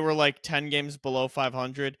they were like 10 games below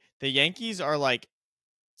 500. The Yankees are like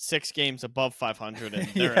 6 games above 500.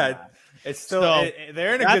 And it's still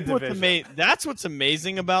they're in a good division. That's what's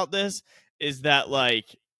amazing about this is that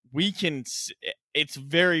like it's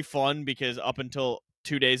very fun because up until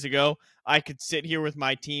 2 days ago, I could sit here with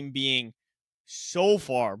my team being so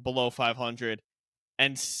far below 500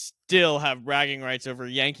 and still have bragging rights over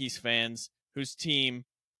Yankees fans whose team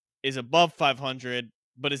is above 500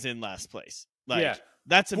 but is in last place.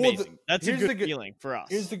 That's amazing. That's a good feeling for us.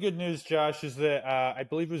 Here's the good news, Josh, is that I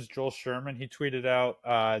believe it was Joel Sherman. He tweeted out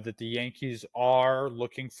that the Yankees are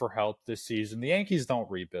looking for help this season. The Yankees don't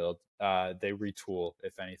rebuild; they retool,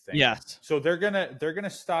 if anything. Yes. So they're gonna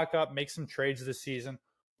stock up, make some trades this season.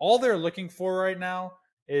 All they're looking for right now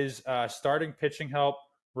is starting pitching help,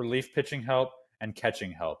 relief pitching help, and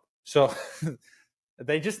catching help. So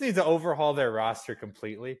they just need to overhaul their roster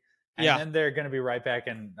completely, and then they're going to be right back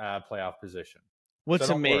in playoff position. What's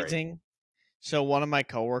amazing? So one of my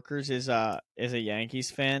coworkers is a Yankees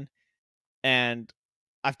fan, and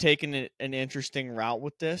I've taken an interesting route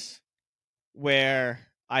with this, where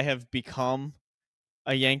I have become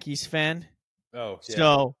a Yankees fan. Oh, yeah.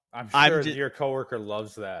 So I'm sure your coworker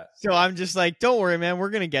loves that. So I'm just like, don't worry, man.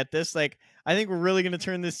 We're gonna get this. Like, I think we're really gonna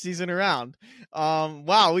turn this season around.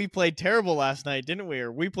 Wow, we played terrible last night, didn't we?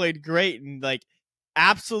 Or we played great, and like,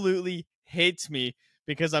 absolutely hates me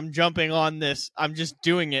because I'm jumping on this. I'm just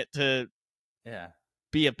doing it to,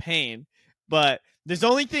 be a pain. But there's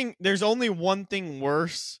only one thing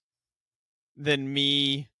worse than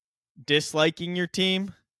me disliking your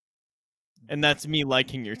team, and that's me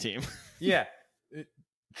liking your team. Yeah.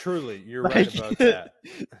 Truly, you're right about that.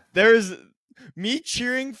 There's me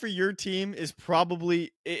cheering for your team is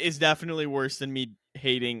definitely worse than me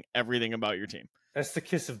hating everything about your team. That's the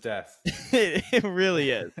kiss of death. It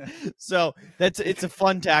really is. So it's a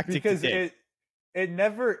fun tactic because to take. it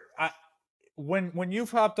never when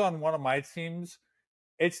you've hopped on one of my teams,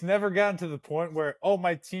 it's never gotten to the point where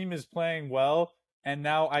my team is playing well and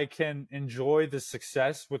now I can enjoy the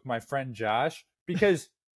success with my friend Josh because.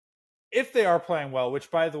 If they are playing well,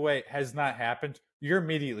 which by the way has not happened, you're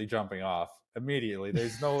immediately jumping off. Immediately,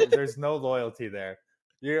 there's no loyalty there.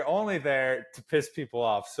 You're only there to piss people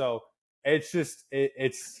off. So it's just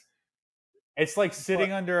it's like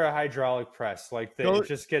sitting under a hydraulic press. Like it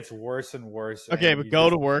just gets worse and worse. Okay, but go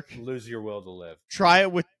to work. Lose your will to live. Try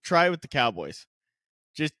it with the Cowboys.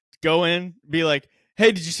 Just go in, be like,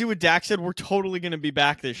 "Hey, did you see what Dak said? We're totally going to be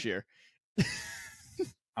back this year."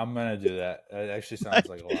 I'm gonna do that. It actually sounds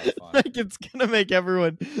like a lot of fun. Like it's gonna make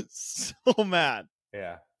everyone so mad.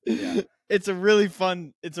 Yeah. It's a really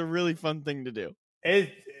fun thing to do.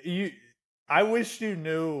 I wish you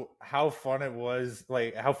knew how fun it was,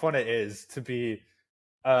 like how fun it is to be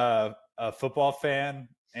a football fan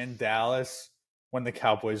in Dallas when the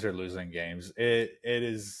Cowboys are losing games. It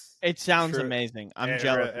is. It sounds amazing. I'm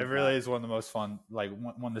jealous. It really is one of the most fun, like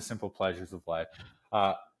one of the simple pleasures of life.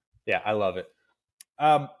 Yeah, I love it.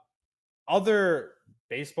 Other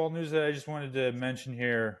baseball news that I just wanted to mention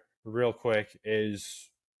here real quick is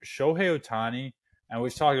Shohei Ohtani, and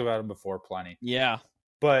we've talked about him before plenty. Yeah.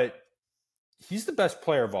 But he's the best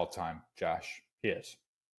player of all time, Josh. He is.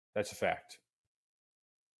 That's a fact.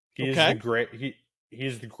 He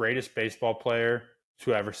is the greatest baseball player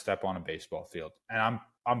to ever step on a baseball field. And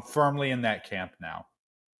I'm firmly in that camp now.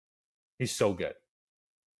 He's so good.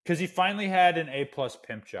 Because he finally had an A+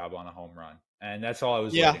 pimp job on a home run. And that's all I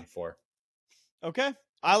was waiting for. Okay.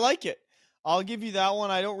 I like it. I'll give you that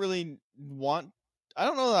one. I don't really want... I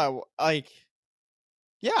don't know that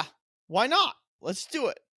yeah, why not? Let's do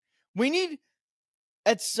it.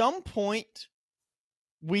 At some point,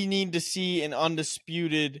 we need to see an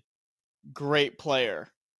undisputed great player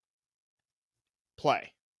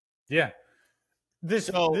play. Yeah.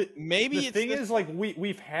 Maybe the thing is, like,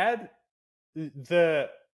 we've had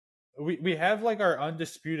we have like our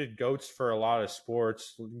undisputed goats for a lot of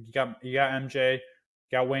sports. You got MJ,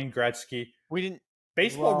 got Wayne Gretzky.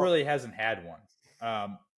 Baseball really hasn't had one.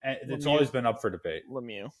 And it's always been up for debate.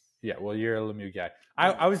 Lemieux. Yeah, well, you're a Lemieux guy.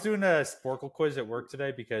 I was doing a Sporkle quiz at work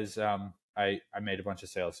today because I made a bunch of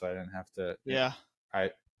sales, so I didn't have to. Yeah.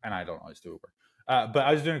 I don't always do it work. But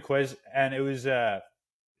I was doing a quiz, and it was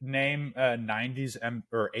name 90s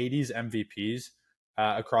or 80s MVPs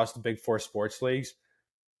across the big four sports leagues,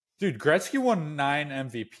 dude, Gretzky won 9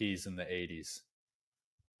 MVPs in the 80s.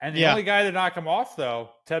 And the Yeah. only guy to knock him off,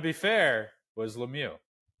 though, to be fair, was Lemieux.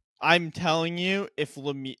 I'm telling you, if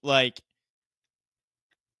Lemieux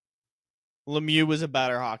was a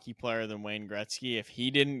better hockey player than Wayne Gretzky, if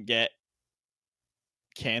he didn't get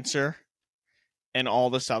cancer and all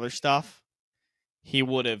this other stuff, he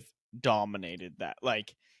would have dominated that.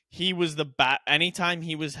 Like, he was anytime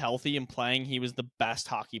he was healthy and playing, he was the best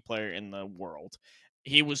hockey player in the world.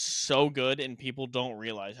 He was so good, and people don't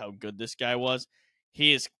realize how good this guy was.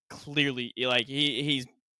 He is clearly like he's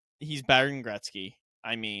better than Gretzky.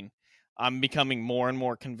 I mean, I'm becoming more and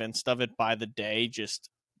more convinced of it by the day. Just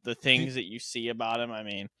the things that you see about him. I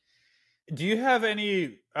mean, do you have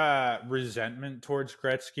any resentment towards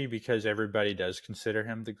Gretzky because everybody does consider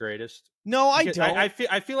him the greatest? no, I Because don't.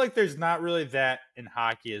 I feel like there's not really that in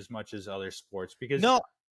hockey as much as other sports because No,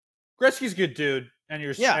 Gretzky's a good dude, and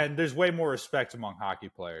Yeah. and there's way more respect among hockey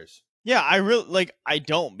players. yeah, I really I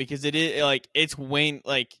don't, because it is it's Wayne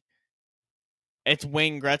it's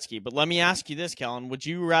Wayne Gretzky. But let me ask you this, Kellen: would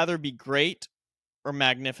you rather be great or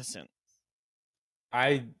magnificent?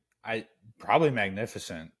 I probably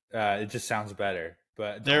magnificent. It just sounds better,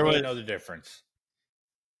 but There don't really was- know the difference.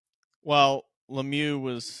 Well, Lemieux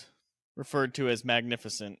was referred to as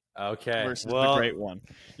magnificent Okay, versus well, the great one.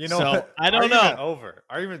 you know, So, what? I don't Argument know. Over.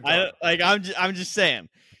 Argument I done. I'm just saying,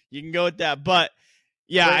 you can go with that, but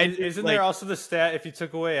yeah, But isn't there also the stat if you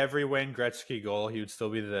took away every Wayne Gretzky goal, he would still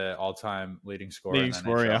be the all-time leading scorer in the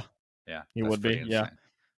NHL? Yeah, Yeah, he that's would be, pretty yeah. insane.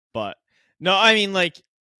 But no, I mean,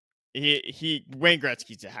 he Wayne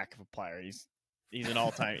Gretzky's a heck of a player. He's an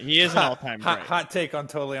all-time. He is an all-time great. Hot take on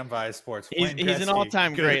Totally Unbiased Sports. He's Gretzky, an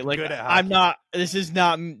all-time great. Like, good at I'm hockey. not. This is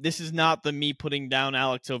not the me putting down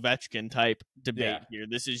Alex Ovechkin type debate here.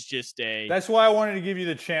 This is just a. That's why I wanted to give you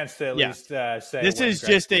the chance to at least say. This Wayne is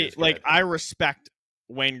just Gretzky a is good. I respect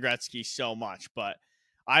Wayne Gretzky so much, but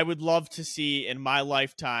I would love to see in my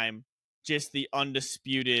lifetime just the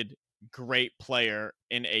undisputed great player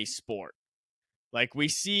in a sport. Like, we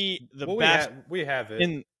see the best. We have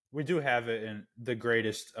it. We do have it in the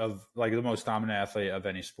greatest of the most dominant athlete of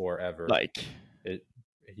any sport ever.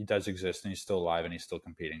 He does exist, and he's still alive, and he's still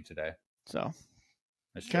competing today. So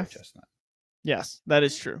it's Joey Chestnut. Yes, that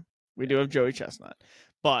is true. We do have Joey Chestnut,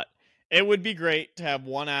 but it would be great to have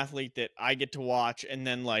one athlete that I get to watch, and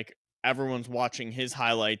then everyone's watching his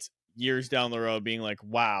highlights years down the road, being like,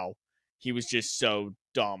 "Wow, he was just so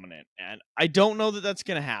dominant." And I don't know that that's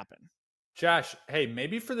going to happen. Josh, hey,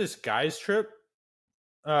 maybe for this guys trip,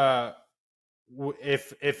 if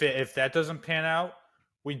that doesn't pan out,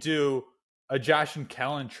 we do a Josh and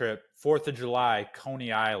Kellen trip, 4th of July,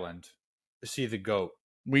 Coney Island, to see the GOAT.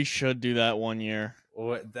 We should do that one year.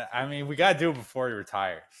 I mean, we got to do it before he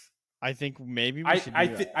retires. I think maybe we should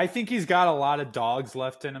do that. I think he's got a lot of dogs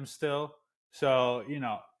left in him still. So,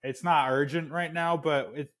 it's not urgent right now,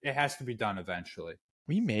 but it has to be done eventually.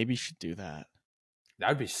 We maybe should do that. That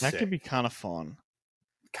would be sick. That could be kind of fun.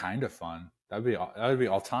 Kind of fun. That would be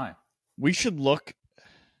all time. We should look.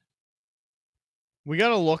 We got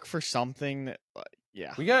to look for something that,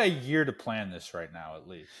 yeah. We got a year to plan this right now, at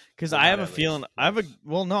least. Because I have a feeling. I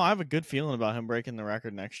have a good feeling about him breaking the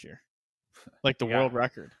record next year, like the world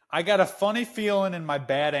record. I got a funny feeling in my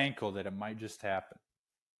bad ankle that it might just happen.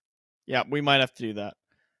 Yeah, we might have to do that.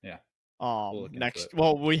 Yeah.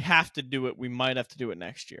 We have to do it. We might have to do it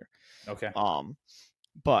next year. Okay.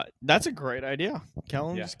 But that's a great idea.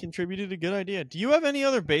 Kellen just contributed a good idea. Do you have any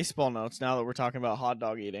other baseball notes now that we're talking about hot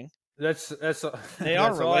dog eating? That's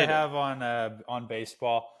all I have on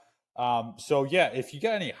baseball. So yeah, if you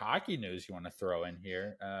got any hockey news you want to throw in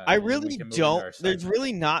here, I really don't. There's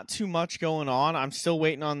really not too much going on. I'm still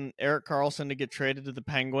waiting on Erik Karlsson to get traded to the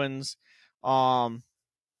Penguins. Hockey's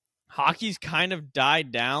kind of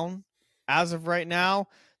died down as of right now.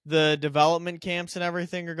 The development camps and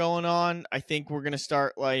everything are going on. I think we're gonna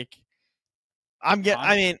start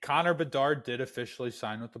Connor Bedard did officially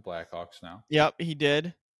sign with the Blackhawks now. Yep, he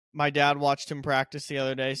did. My dad watched him practice the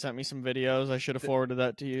other day, sent me some videos. I should have forwarded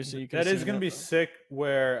that to you so you can see. That is going to be sick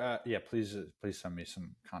where please send me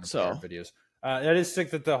some Connor Bedard videos. That is sick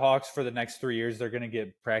that the Hawks for the next 3 years they're going to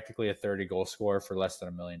get practically a 30-goal scorer for less than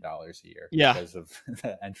 $1 million a year because of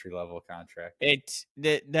the entry-level contract.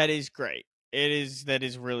 That is great. That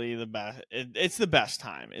is really the best. It's the best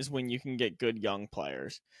time is when you can get good young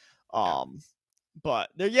players. But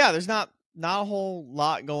there's not a whole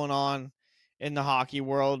lot going on in the hockey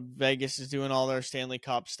world. Vegas is doing all their Stanley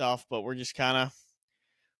Cup stuff, but we're just kind of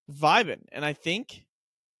vibing. And I think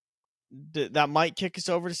that might kick us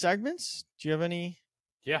over to segments. Do you have any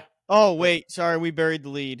Yeah. Oh, wait. Sorry, we buried the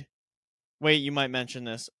lead. Wait, you might mention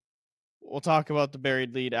this. We'll talk about the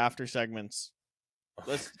buried lead after segments.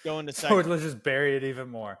 Let's go into So segments. let's just bury it even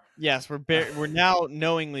more. Yes, we're now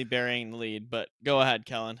knowingly burying the lead, but go ahead,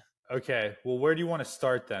 Kellen. Okay. Well, where do you want to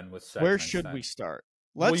start then with segments? Where should then? we start?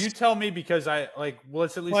 Well, you tell me because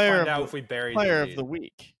let's at least find out if we buried the lead. Player of the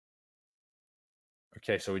week.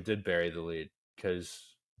 Okay, so we did bury the lead because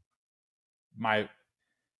I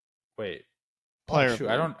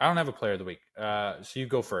don't have a player of the week. So you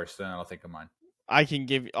go first, then I'll think of mine.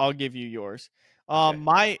 I'll give you yours. Okay.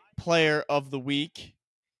 My player of the week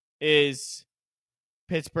is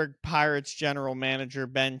Pittsburgh Pirates general manager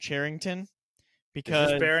Ben Cherington. Because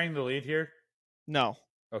is this burying the lead here? No.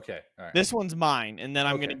 Okay. All right. This one's mine, and then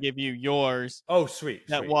I'm going to give you yours. Oh, sweet.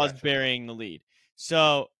 That was gotcha. burying the lead.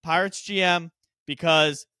 So, Pirates GM,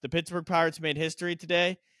 because the Pittsburgh Pirates made history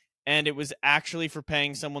today, and it was actually for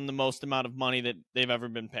paying someone the most amount of money that they've ever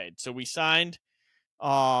been paid. So, we signed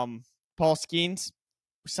Paul Skeens.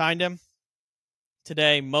 We signed him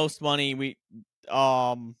today. Most money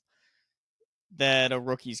that a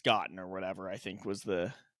rookie's gotten or whatever, I think was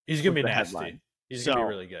the He's going to be nasty. Headline. He's going to be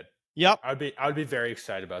really good. Yep. I would be very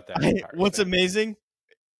excited about that. What's amazing,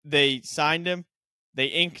 they signed him. They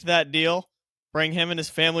inked that deal. Bring him and his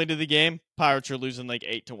family to the game. Pirates are losing like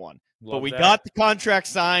 8-1. But we got the contract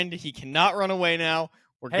signed. He cannot run away now.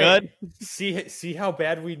 We're good. See how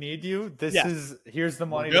bad we need you? Here's the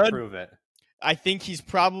money to prove it. I think he's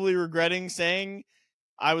probably regretting saying,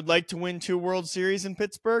 I would like to win 2 World Series in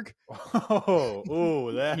Pittsburgh.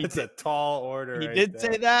 Oh, that's a tall order. He did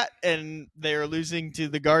say that, and they are losing to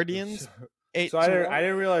the Guardians. So I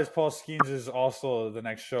didn't realize Paul Skeens is also the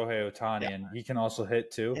next Shohei Ohtani, and he can also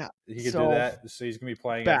hit too. Yeah. He could do that. So he's gonna be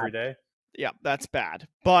playing every day. Yeah, that's bad.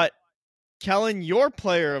 But Kellen, your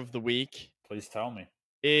player of the week, please tell me,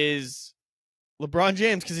 is LeBron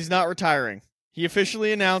James because he's not retiring. He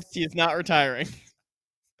officially announced he is not retiring.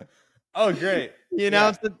 Oh, great! He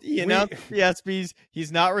announced the ESPYs.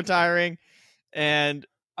 He's not retiring, and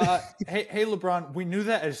hey, LeBron, we knew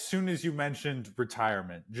that as soon as you mentioned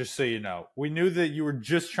retirement. Just so you know, we knew that you were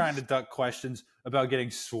just trying to duck questions about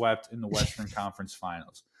getting swept in the Western Conference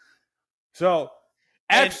Finals. So,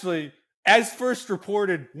 actually, as first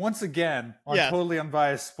reported once again on Totally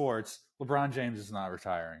Unbiased Sports, LeBron James is not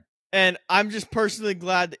retiring, and I'm just personally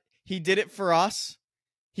glad that he did it for us.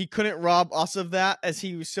 He couldn't rob us of that, as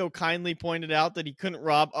he was so kindly pointed out that he couldn't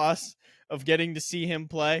rob us of getting to see him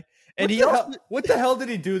play. And what the hell did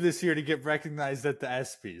he do this year to get recognized at the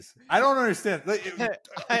ESPYs? I don't understand.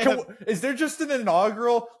 Is there just an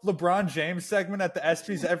inaugural LeBron James segment at the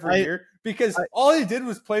ESPYs every year? Because all he did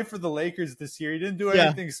was play for the Lakers this year. He didn't do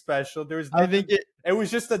anything special. There was nothing, it was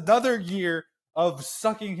just another year of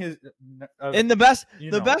sucking his. And the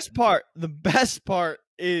best part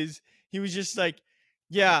is he was just like,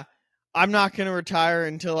 yeah, I'm not going to retire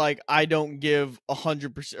until I don't give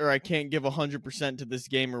 100% or I can't give 100% to this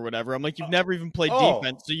game or whatever. I'm like, you've never even played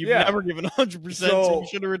defense, so you've never given 100%, so you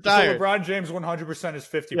should have retired. So LeBron James 100% is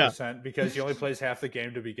 50% because he only plays half the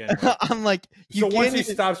game to begin with. I'm like, so once he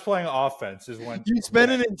stops playing offense is when you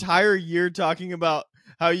spend an entire year talking about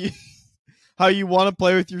how you want to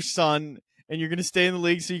play with your son and you're going to stay in the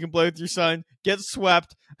league so you can play with your son, get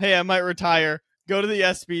swept. Hey, I might retire. Go to the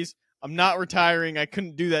ESPYs. I'm not retiring. I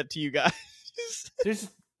couldn't do that to you guys.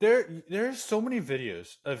 There's so many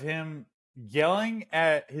videos of him yelling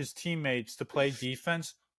at his teammates to play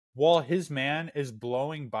defense while his man is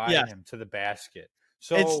blowing by him to the basket.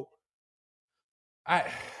 So I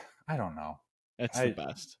don't know. It's the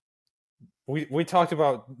best. We talked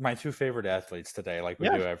about my 2 favorite athletes today, like we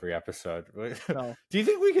do every episode. No. Do you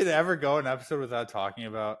think we could ever go an episode without talking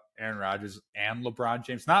about Aaron Rodgers and LeBron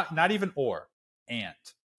James? Not even and.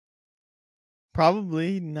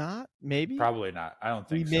 Probably not. Maybe. Probably not. I don't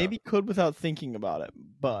think we maybe could without thinking about it,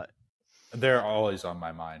 but they're always on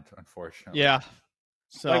my mind, unfortunately. Yeah.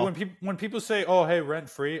 So when people say, "Oh, hey, rent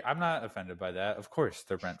free," I'm not offended by that. Of course,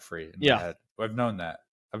 they're rent free. I've known that.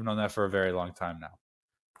 I've known that for a very long time now.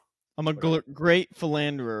 I'm a great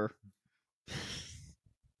philanderer.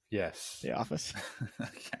 Yes. The Office.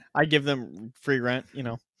 Okay. I give them free rent.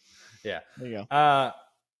 Yeah. There you go.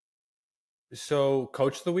 So,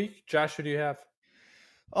 coach of the week, Josh, who do you have?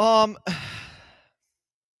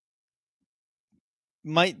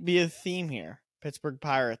 Might be a theme here. Pittsburgh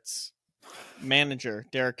Pirates manager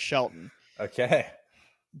Derek Shelton. Okay.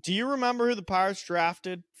 Do you remember who the Pirates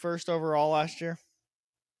drafted first overall last year?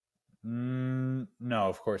 No,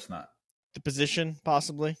 of course not. The position,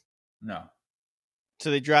 possibly? No.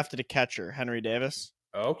 So they drafted a catcher, Henry Davis.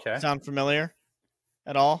 Okay. Sound familiar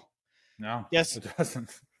at all? No. Yes. It doesn't.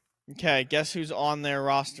 Okay, guess who's on their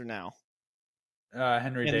roster now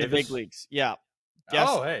Henry in Davis. the big leagues? Yeah. Guess.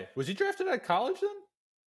 Oh, hey, was he drafted out of college then?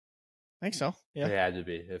 I think so. Yeah. He had to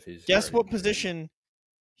be if he's. Guess already what in the league. position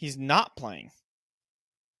he's not playing?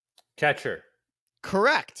 Catcher.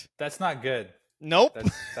 Correct. That's not good. Nope.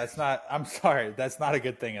 That's not. I'm sorry. That's not a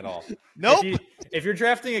good thing at all. Nope. If you're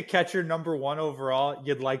drafting a catcher number 1 overall,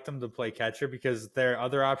 you'd like them to play catcher because their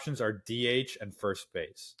other options are DH and first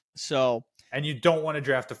base. So. And you don't want to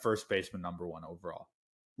draft a first baseman number 1 overall.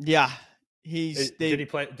 Yeah, Did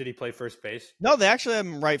he play first base? No, they actually have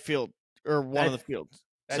him right field or one of the fields.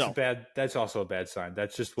 That's bad. That's also a bad sign.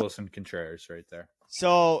 That's just Wilson Contreras right there.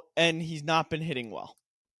 So, and he's not been hitting well.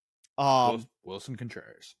 Wilson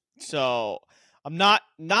Contreras. So I'm not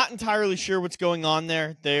entirely sure what's going on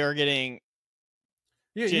there. They are getting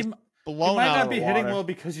he blown might out not of be the hitting water. well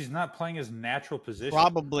because he's not playing his natural position.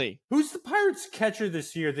 Probably. Who's the Pirates catcher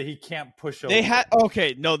this year that he can't push over? They had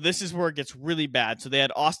no, this is where it gets really bad. So they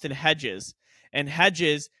had Austin Hedges, and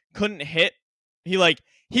Hedges couldn't hit.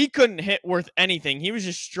 He couldn't hit worth anything. He was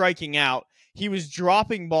just striking out. He was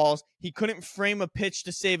dropping balls. He couldn't frame a pitch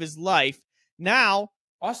to save his life. Now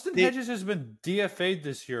Austin Hedges has been DFA'd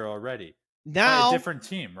this year already. Now by a different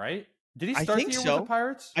team, right? Did he start the year with the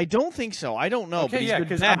Pirates? I don't think so. I don't know. Okay, but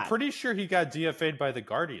because I'm pretty sure he got DFA'd by the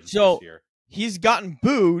Guardians this year. He's gotten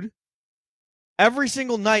booed every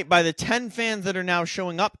single night by the 10 fans that are now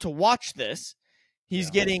showing up to watch this. He's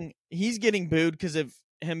getting booed because of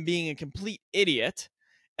him being a complete idiot.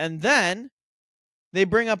 And then they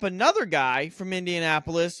bring up another guy from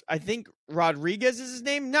Indianapolis. I think Rodriguez is his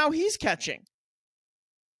name. Now he's catching.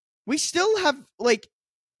 We still have,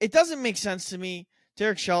 it doesn't make sense to me.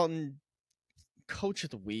 Derek Shelton, coach of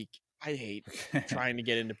the week. I hate trying to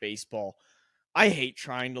get into baseball. I hate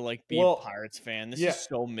trying to be a Pirates fan. This is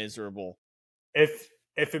so miserable. If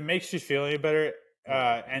it makes you feel any better,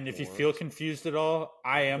 and if you feel confused at all,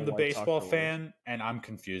 I am the baseball fan, and I'm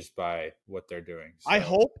confused by what they're doing. So.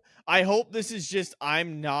 I hope this is just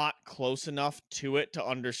I'm not close enough to it to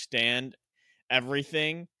understand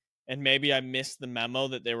everything, and maybe I missed the memo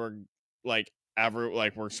that they were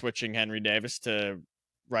we're switching Henry Davis to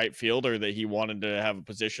right field, or that he wanted to have a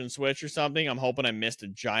position switch or something. I'm hoping I missed a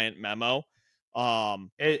giant memo.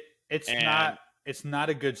 It's not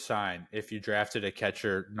a good sign if you drafted a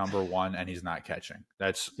catcher number 1 and he's not catching.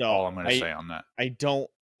 That's all I'm going to say on that. I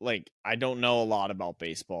don't know a lot about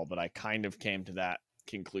baseball, but I kind of came to that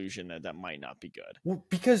conclusion that might not be good. Well,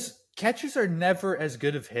 because catchers are never as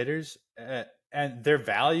good of hitters, and their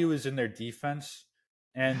value is in their defense.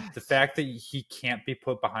 And the fact that he can't be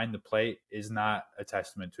put behind the plate is not a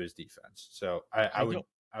testament to his defense. So I would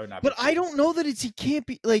not. But I don't know that he can't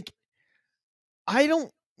be I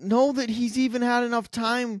don't know that he's even had enough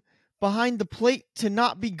time behind the plate to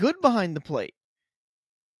not be good behind the plate.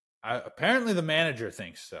 Apparently the manager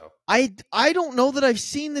thinks so. I don't know that I've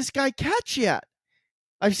seen this guy catch yet.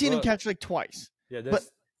 I've seen him catch twice. Yeah,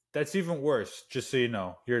 that's even worse. Just so you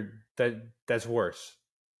know, that's worse.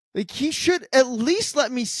 He should at least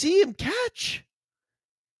let me see him catch.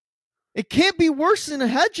 It can't be worse than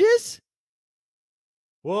Hedges.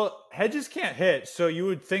 Well, Hedges can't hit, so you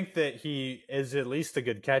would think that he is at least a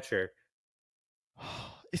good catcher.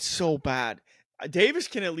 It's so bad. Davis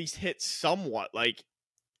can at least hit somewhat.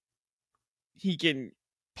 He can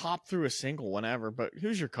pop through a single whenever. But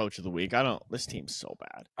who's your coach of the week? This team's so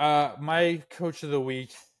bad. My coach of the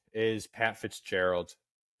week is Pat Fitzgerald,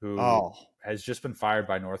 who has just been fired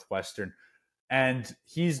by Northwestern. And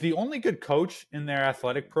he's the only good coach in their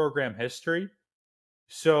athletic program history.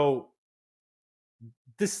 So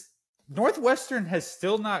this Northwestern has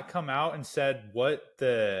still not come out and said what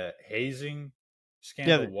the hazing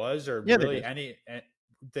scandal was, or really any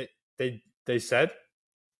that they said.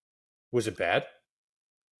 Was it bad?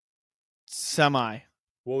 Semi.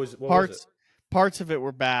 What was it? Parts of it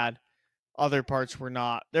were bad. Other parts were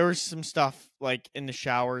not. There was some stuff in the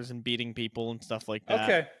showers and beating people and stuff like that.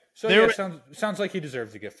 Okay. So sounds like he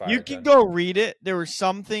deserves to get fired. You can go read it. There were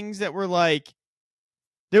some things that were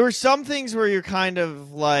there were some things where you're kind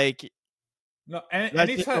of no.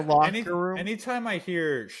 Anytime I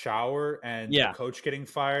hear shower and the coach getting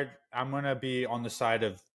fired, I'm gonna be on the side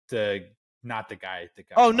of not the guy.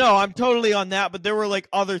 Oh no, I'm totally on that. But there were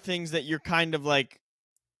other things that you're kind of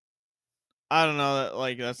I don't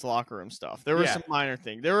know, that's locker room stuff. There were some minor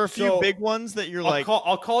things. There were a few big ones that you're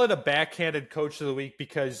I'll call it a backhanded coach of the week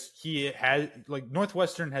because he has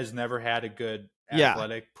Northwestern has never had a good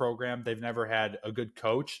athletic program. They've never had a good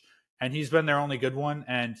coach, and he's been their only good one,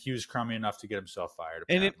 and he was crummy enough to get himself fired.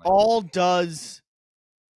 Apparently. And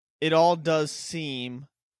it all does seem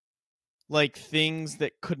like things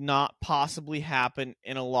that could not possibly happen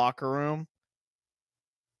in a locker room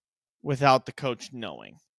without the coach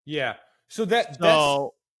knowing. Yeah. So that's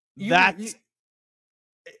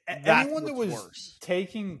anyone that was worse.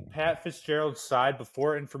 taking Pat Fitzgerald's side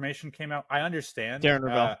before information came out, I understand. Darren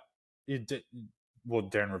Ravel.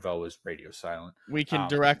 Darren Ravel was radio silent. We can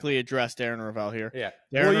directly address Darren Ravel here. Yeah.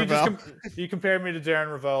 Darren Ravel. You compared me to Darren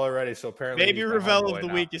Ravel already, so apparently Baby Ravel of the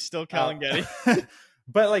week is still Kellen Getty.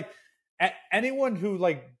 But like anyone who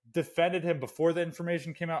like defended him before the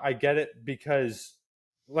information came out, I get it, because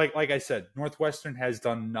like I said, Northwestern has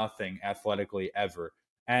done nothing athletically ever.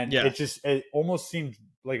 And it almost seemed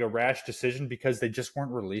like a rash decision because they just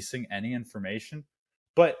weren't releasing any information.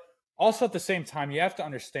 But also at the same time, you have to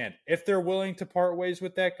understand, if they're willing to part ways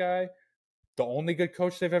with that guy, the only good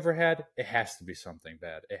coach they've ever had, it has to be something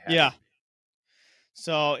bad. It has to be.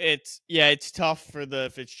 So it's tough for the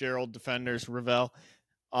Fitzgerald defenders, Ravel.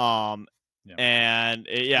 I'm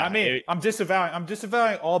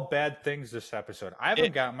disavowing all bad things this episode. I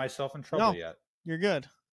haven't gotten myself in trouble yet. You're good.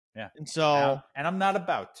 Yeah. And so and I'm not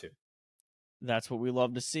about to. That's what we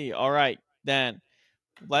love to see. All right, then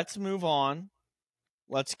let's move on.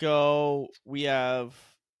 Let's go. We have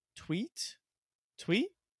tweet?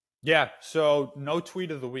 Yeah, so no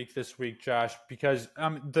tweet of the week this week, Josh, because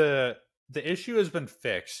the issue has been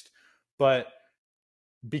fixed, but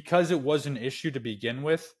because it was an issue to begin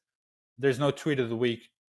with, there's no tweet of the week.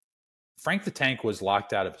 Frank the Tank was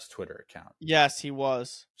locked out of his Twitter account. Yes, he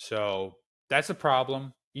was. So that's a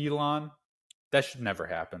problem. Elon, that should never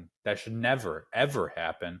happen. That should never, ever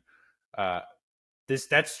happen.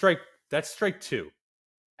 That's strike two.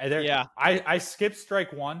 I skipped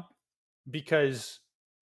strike one because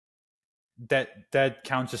that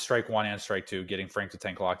counts as strike one and strike two, getting Frank the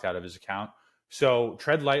Tank locked out of his account. So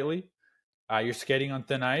tread lightly. You're skating on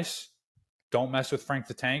thin ice. Don't mess with Frank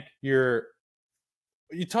the Tank. You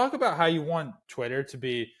talk about how you want Twitter to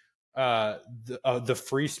be the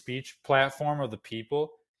free speech platform of the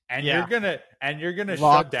people, and you're gonna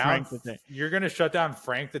shut down. You're gonna shut down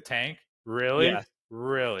Frank the Tank. Really, yeah.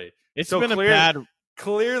 Really. It's been a bad.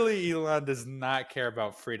 Clearly, Elon does not care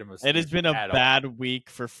about freedom of speech. It has been a bad week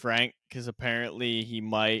for Frank because apparently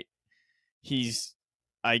he's,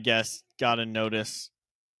 I guess, got a notice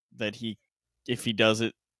that if he does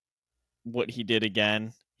it, what he did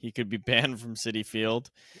again, he could be banned from Citi Field.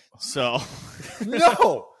 So,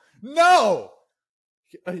 no.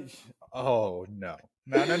 Oh no.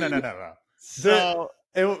 So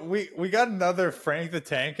we got another Frank the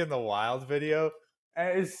Tank in the Wild video,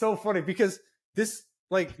 and it's so funny because this,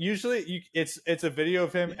 like, usually it's a video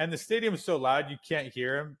of him and the stadium's so loud you can't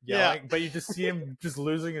hear him yelling, but you just see him just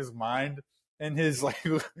losing his mind in his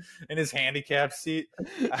handicap seat,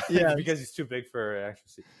 because he's too big for an actual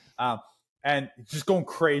seat, and just going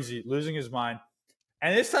crazy, losing his mind.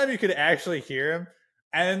 And this time you could actually hear him,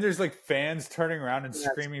 and then there's like fans turning around and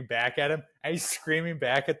screaming back at him, and he's screaming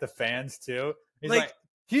back at the fans too. He's like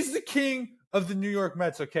he's the king of the New York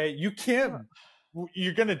Mets. Okay, you can't.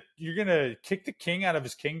 You're gonna kick the king out of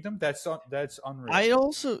his kingdom? That's unreal. I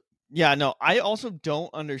also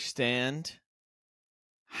don't understand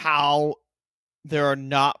how there are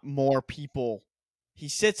not more people. He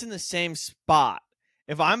sits in the same spot.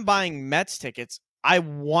 If I'm buying Mets tickets, I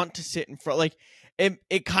want to sit in front. Like,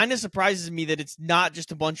 it kind of surprises me that it's not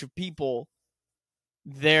just a bunch of people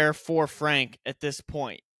there for Frank at this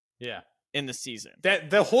point. Yeah. In the season, that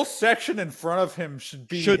the whole section in front of him should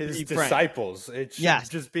be his disciples. It should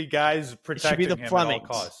just be guys protecting him at all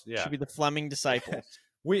costs. Yeah, it should be the Fleming disciples.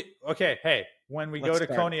 Hey, when we go to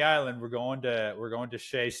Coney Island, we're going to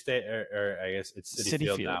Shea State, or I guess it's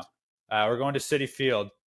Citi Field now. We're going to Citi Field,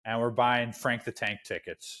 and we're buying Frank the Tank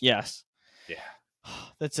tickets. Yes. Yeah.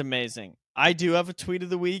 That's amazing. I do have a tweet of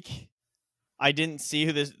the week. I didn't see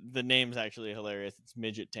who the name's actually hilarious. It's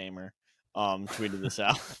Midget Tamer. Tweeted this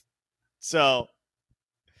out. So,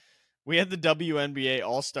 we had the WNBA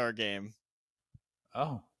All-Star Game.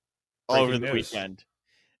 Oh. Over the weekend.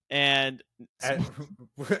 And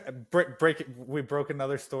we broke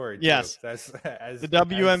another story. Too. Yes. The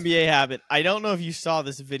WNBA habit. I don't know if you saw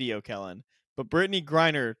this video, Kellen, but Brittany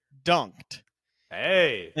Griner dunked.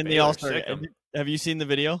 Hey. In the All-Star Game. Have you seen the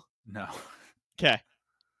video? No. Okay.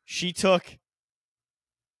 She took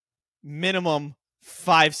minimum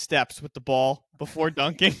 5 steps with the ball before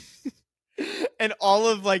dunking. And all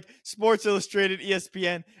of Sports Illustrated,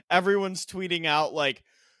 ESPN, everyone's tweeting out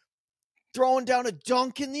throwing down a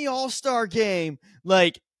dunk in the All-Star Game,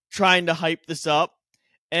 trying to hype this up.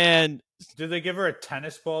 And did they give her a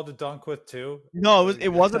tennis ball to dunk with too? No,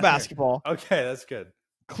 it was a basketball. Okay, that's good.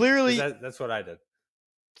 Clearly, that's what I did.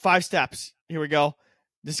 5 steps. Here we go.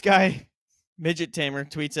 This guy Midget Tamer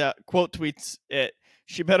tweets it.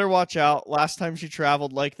 She better watch out. Last time she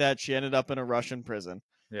traveled like that, she ended up in a Russian prison.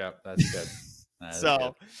 Yeah, that's good. That is So,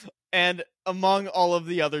 good. and among all of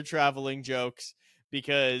the other traveling jokes,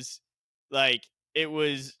 because like it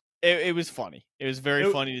was funny. It was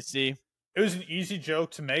very funny to see. It was an easy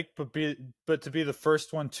joke to make, but to be the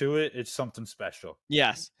first one to it, it's something special.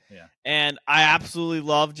 Yes. Yeah. And I absolutely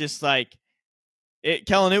love just like it,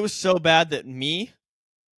 Kellen. It was so bad that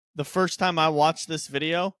the first time I watched this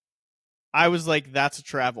video, I was like, "That's a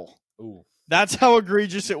travel." Ooh. That's how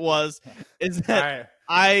egregious it was. Is that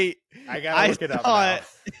I gotta look it up now.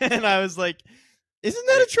 And I was like, "Isn't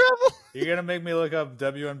that a travel?" You're gonna make me look up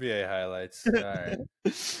WNBA highlights. All right.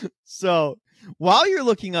 So while you're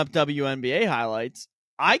looking up WNBA highlights,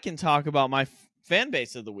 I can talk about my fan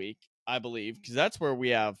base of the week, I believe, because that's where we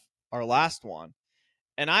have our last one.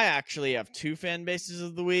 And I actually have 2 fan bases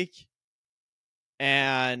of the week.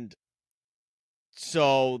 And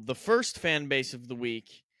so the first fan base of the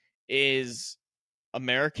week is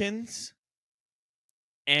Americans,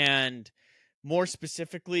 and more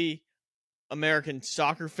specifically American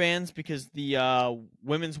soccer fans, because the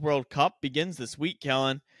Women's World Cup begins this week,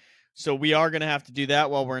 Kellen. So we are going to have to do that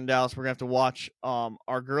while we're in Dallas. We're going to have to watch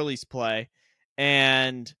our girlies play.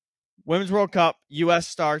 And Women's World Cup, U.S.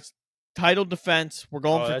 starts, title defense. We're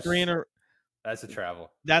going for 3 in a row. That's a travel.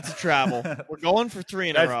 That's a travel. We're going for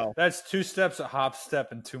 3 in a row. That's 2 steps, a hop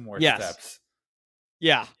step, and 2 more steps.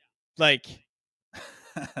 Yeah. Like,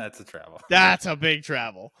 that's a travel. That's a big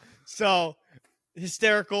travel. So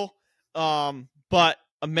hysterical. But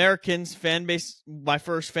Americans fan base, my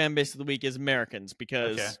first fan base of the week is Americans,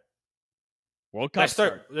 because World Cup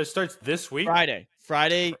starts this week.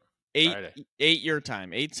 Friday, 8 your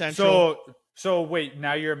time, 8 Central. So wait,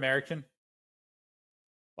 now you're American?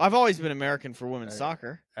 I've always been American for women's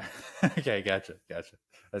soccer. Okay, gotcha.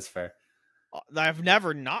 That's fair. I've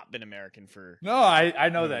never not been American for. No, I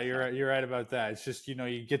know that. You're right about that. It's just,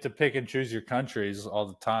 you get to pick and choose your countries all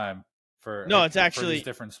the time for these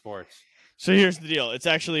different sports. So here's the deal. It's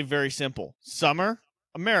actually very simple. Summer,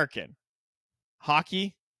 American.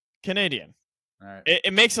 Hockey, Canadian. All right.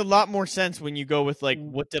 It makes a lot more sense when you go with like,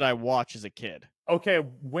 what did I watch as a kid? Okay,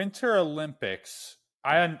 Winter Olympics.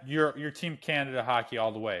 Your team Canada hockey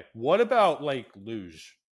all the way. What about like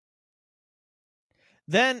luge?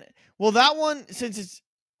 Then, well, that one, since it's,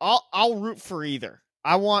 I'll root for either.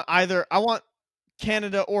 I want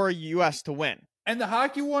Canada or US to win. And the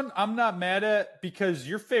hockey one, I'm not mad at, because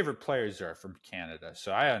your favorite players are from Canada,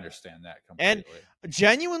 so I understand that completely. And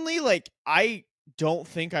genuinely, like, I don't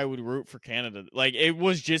think I would root for Canada. Like, it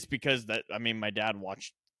was just because my dad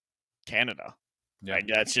watched Canada. Yeah. Like,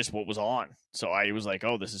 that's just what was on. So I was like,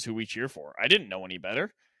 oh, this is who we cheer for. I didn't know any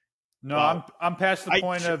better. No, I'm past the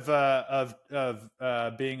point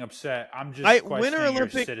of being upset. I'm just questioning your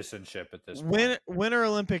citizenship at this point. Winter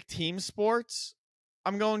Olympic team sports,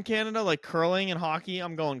 I'm going Canada. Like curling and hockey,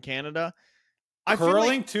 I'm going Canada.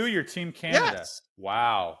 Curling too? Your team Canada? Yes.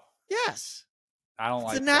 Wow. Yes. I don't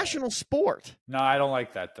like that. It's a national sport. No, I don't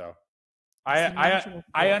like that though.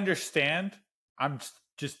 I understand. I'm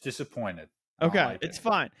just disappointed. Okay, it's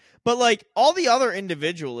fine. But like all the other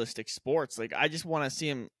individualistic sports, like I just want to see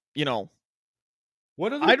them,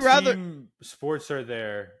 What other team sports are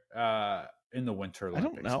there in the Winter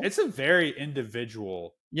Olympics? I don't know. It's a very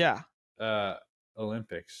individual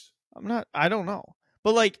Olympics. I don't know.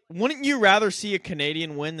 But like, wouldn't you rather see a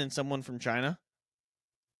Canadian win than someone from China?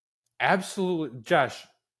 Absolutely, Josh.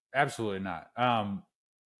 Absolutely not.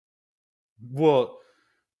 Well,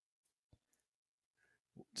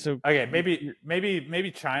 so okay,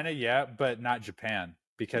 maybe China, yeah, but not Japan,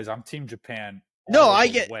 because I'm Team Japan. No, I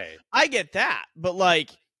get that, but like,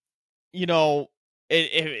 if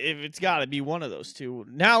it's got to be one of those two.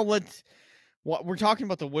 Now we're talking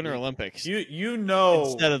about the Winter Olympics.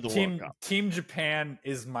 Instead of the World Cup. Team Japan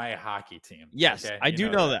is my hockey team. Yes, okay? I do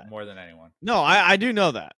know that more than anyone. No, I do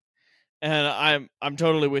know that, and I'm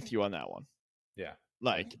totally with you on that one. Yeah.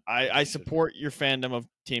 Like, I support your fandom of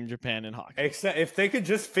Team Japan in hockey. Except if they could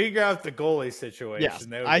just figure out the goalie situation. Yes,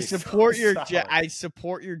 they would I support I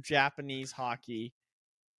support your Japanese hockey.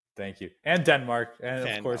 Thank you. And Denmark. And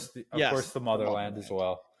of course the motherland as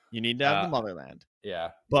well. You need to have the motherland. Yeah.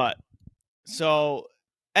 But, so,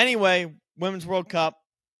 anyway, Women's World Cup,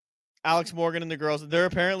 Alex Morgan and the girls,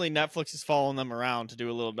 apparently Netflix is following them around to do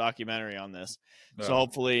a little documentary on this. Yeah. So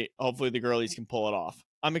hopefully the girlies can pull it off.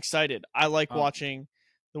 I'm excited. I like watching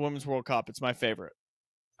the Women's World Cup. It's my favorite.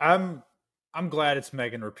 I'm glad it's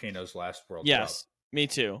Megan Rapinoe's last World Cup. Yes, me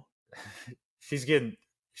too. She's getting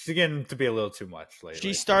to be a little too much lately.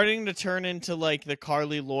 She's starting to turn into like the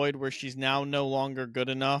Carly Lloyd, where she's now no longer good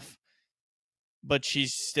enough but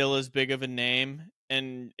she's still as big of a name,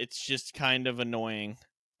 and it's just kind of annoying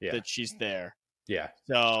that she's there. Yeah.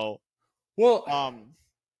 So, well,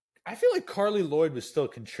 I feel like Carly Lloyd was still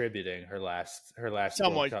contributing her last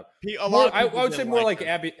World Cup. I would say more like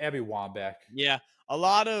Abby Wambach. Yeah, a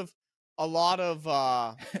lot of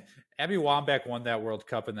Abby Wambach won that World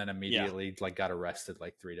Cup and then immediately got arrested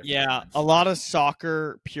 3 different times. A lot of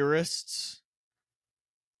soccer purists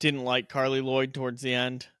didn't like Carly Lloyd towards the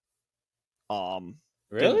end. Really?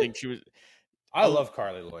 Didn't think she was. I love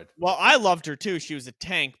Carly Lloyd. Well, I loved her too. She was a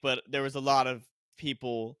tank, but there was a lot of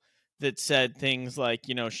people that said things like,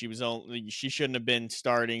 she shouldn't have been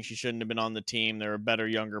starting. She shouldn't have been on the team. There were better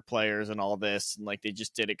younger players and all this. And they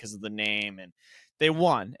just did it because of the name, and they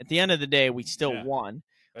won. At the end of the day, we still won.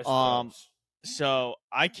 So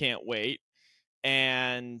I can't wait.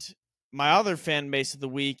 And my other fan base of the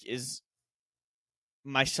week is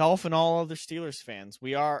myself and all other Steelers fans.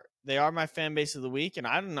 They are my fan base of the week. And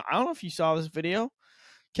I don't know if you saw this video,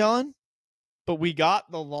 Kellen, but we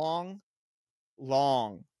got the long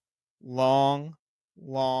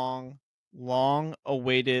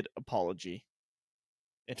awaited apology.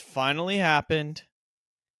 It finally happened.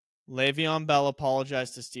 Le'Veon Bell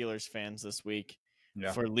apologized to Steelers fans this week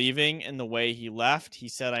for leaving in the way he left. He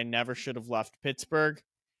said, "I never should have left Pittsburgh."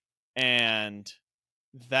 And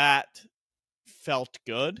that felt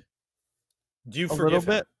good. Do you forgive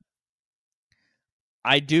him?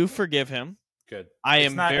 I do forgive him. Good.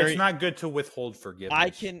 It's not good to withhold forgiveness.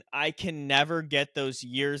 I can never get those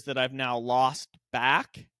years that I've now lost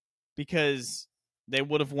back, because they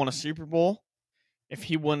would have won a Super Bowl if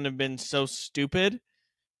he wouldn't have been so stupid.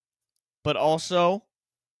 But also,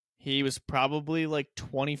 he was probably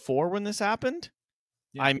 24 when this happened.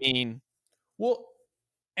 Yeah. I mean,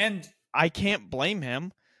 and I can't blame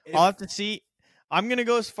him. I'll have to see. I'm going to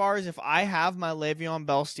go as far as, if I have my Le'Veon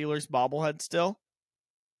Bell Steelers bobblehead still,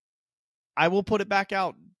 I will put it back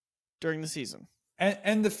out during the season.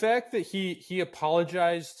 And the fact that he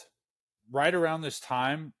apologized right around this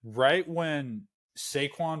time, right when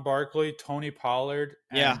Saquon Barkley, Tony Pollard,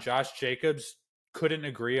 and Josh Jacobs couldn't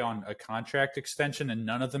agree on a contract extension and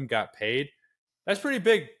none of them got paid, that's pretty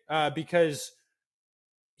big, because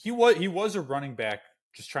he was a running back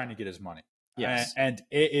just trying to get his money. Yes. And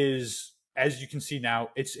it is, as you can see now,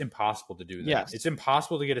 it's impossible to do that. Yes. It's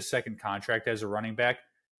impossible to get a second contract as a running back.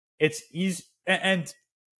 It's easy, and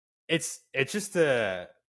it's just a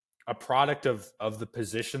product of the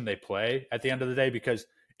position they play at the end of the day, because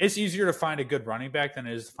it's easier to find a good running back than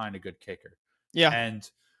it is to find a good kicker. Yeah. And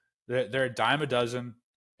they're a dime a dozen.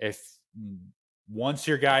 If once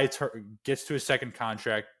your guy gets to a second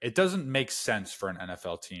contract, it doesn't make sense for an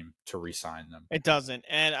NFL team to re-sign them. It doesn't.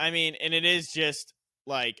 And I mean, and it is just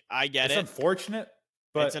I get it. It's unfortunate,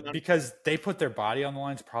 but because they put their body on the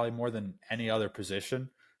lines probably more than any other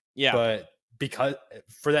position. Yeah. But because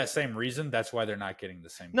for that same reason, that's why they're not getting the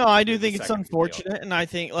same. No, I do think it's unfortunate. Deal. And I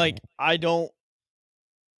think I don't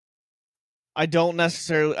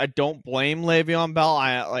blame Le'Veon Bell.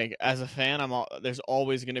 As a fan, there's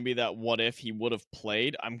always going to be that what if he would have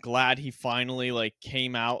played. I'm glad he finally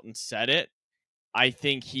came out and said it. I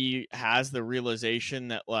think he has the realization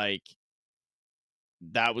that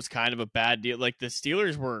that was kind of a bad deal. The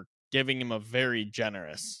Steelers were giving him a very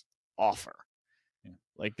generous offer. Yeah.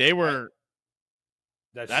 They were.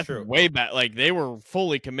 That's true. Way back. They were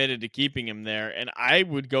fully committed to keeping him there, and I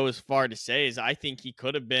would go as far to say is I think he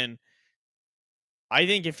could have been. I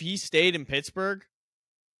think if he stayed in Pittsburgh,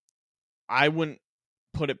 I wouldn't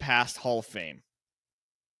put it past Hall of Fame.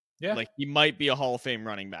 Yeah. He might be a Hall of Fame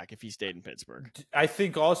running back if he stayed in Pittsburgh. I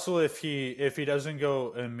think also if he doesn't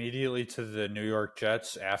go immediately to the New York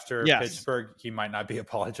Jets after Pittsburgh, he might not be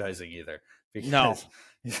apologizing either. Because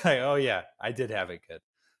he's like, oh yeah, I did have it good.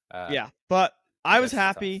 But I was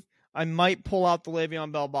happy. Tough. I might pull out the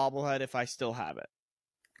Le'Veon Bell bobblehead if I still have it.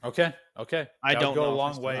 Okay. I don't go a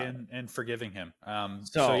long way in forgiving him.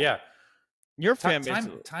 So yeah, your fan base.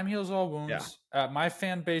 Time heals all wounds. Yeah. My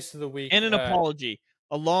fan base of the week and an apology,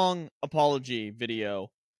 a long apology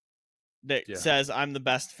video that says I'm the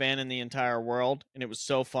best fan in the entire world, and it was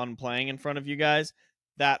so fun playing in front of you guys.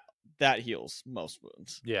 That heals most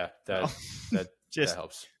wounds. Yeah, that just that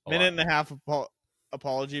helps. Minute and a half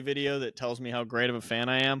apology video that tells me how great of a fan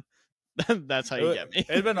I am. That's how you get me.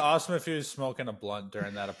 It'd been awesome if he was smoking a blunt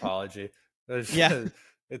during that apology.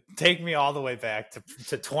 It take me all the way back to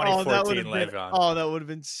 2014 Le'Veon. That would have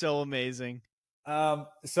been so amazing.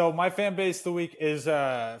 So my fan base of the week is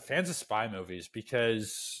fans of spy movies,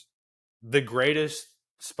 because the greatest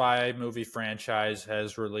spy movie franchise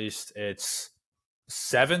has released its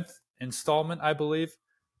 7th installment, I believe.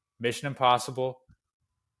 Mission Impossible.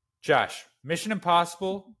 Josh, Mission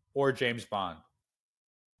Impossible or James Bond?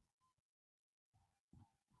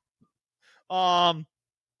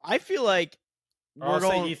 I feel like Or I'll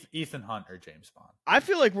say Ethan Hunt or James Bond. I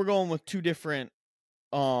feel like we're going with two different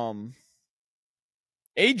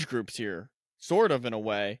age groups here, sort of in a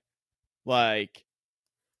way. Like,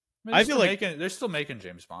 I feel like they're still making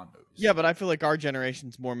James Bond movies. Yeah, but I feel like our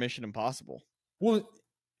generation's more Mission Impossible. Well,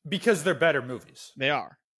 because they're better movies. They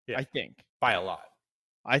are. Yeah. I think. By a lot.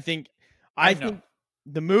 I think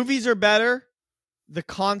the movies are better. The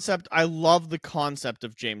concept, I love the concept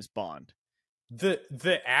of James Bond.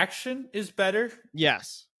 The action is better.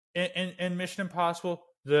 Yes. In Mission Impossible,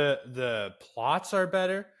 the plots are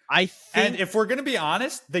better. I think, and if we're gonna be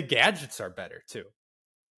honest, the gadgets are better too.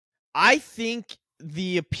 I think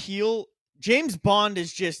the appeal James Bond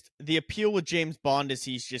is just the appeal with James Bond is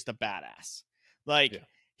he's just a badass. Like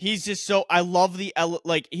he's just so I love the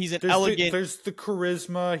he's an elegant. There's the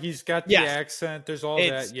charisma. He's got the accent. There's all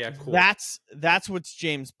that. Yeah, cool. That's what's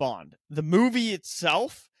James Bond. The movie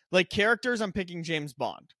itself, like characters, I'm picking James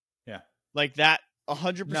Bond. Yeah, like that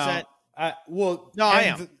 100%. I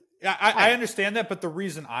am. I understand that, but the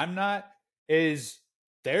reason I'm not is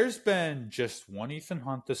there's been just one Ethan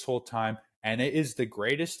Hunt this whole time, and it is the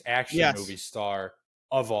greatest action movie star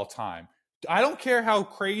of all time. I don't care how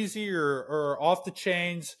crazy or off the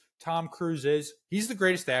chains Tom Cruise is. He's the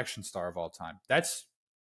greatest action star of all time.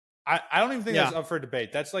 I don't even think that's up for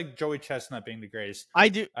debate. That's like Joey Chestnut being the greatest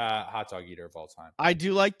hot dog eater of all time. I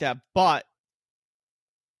do like that, but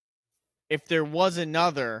if there was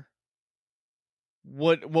another,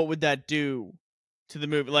 what would that do to the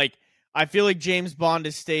movie? Like, I feel like James Bond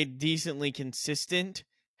has stayed decently consistent,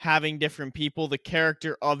 having different people. The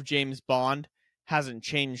character of James Bond hasn't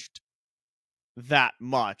changed that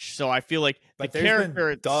much, so I feel like the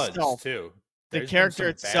character itself too. The character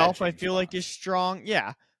itself, I feel like, is strong.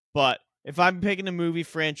 Yeah, but if I'm picking a movie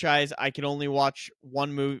franchise, I can only watch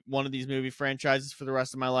one of these movie franchises for the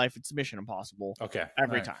rest of my life. It's Mission Impossible. Okay,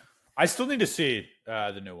 every time. I still need to see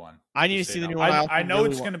the new one. I need to see the new one. I know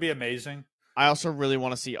it's going to be amazing. I also really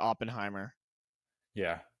want to see Oppenheimer.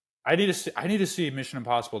 Yeah, I need to see Mission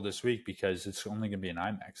Impossible this week because it's only going to be in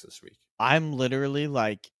IMAX this week. I'm literally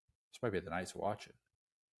like, this might be the night to watch it.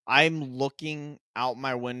 I'm looking out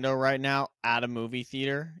my window right now at a movie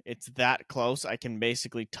theater. It's that close. I can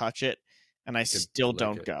basically touch it, and I still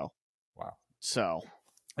don't go. Wow. So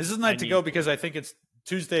this is the night to go because I think it's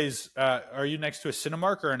Tuesdays. Are you next to a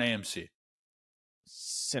Cinemark or an AMC?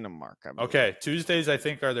 Cinemark. I believe. Okay. Tuesdays, I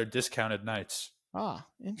think, are their discounted nights. Ah,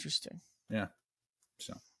 interesting. Yeah.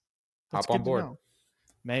 So that's hop on board.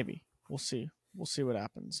 Maybe. We'll see. We'll see what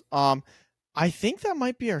happens. I think that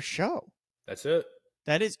might be our show. That's it.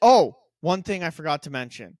 That is. Oh, one thing I forgot to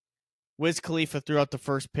mention. Wiz Khalifa threw out the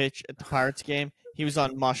first pitch at the Pirates game. He was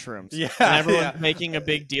on mushrooms. Yeah. And everyone's making a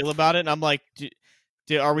big deal about it. And I'm like,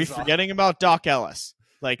 are we forgetting about Doc Ellis?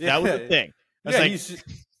 Like, that was the thing. I was like,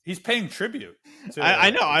 he's paying tribute. I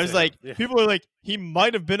know. I was like, people are like, he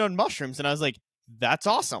might have been on mushrooms. And I was like, that's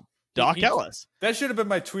awesome. Doc Ellis. That should have been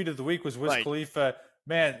my tweet of the week was Wiz Khalifa.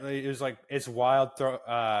 Man, it was like, it's wild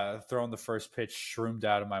throwing the first pitch shroomed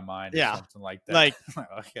out of my mind or something like that. Like,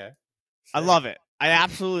 okay. I love it. I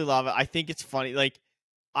absolutely love it. I think it's funny. Like,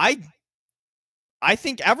 I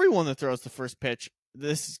think everyone that throws the first pitch,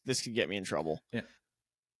 this could get me in trouble. Yeah.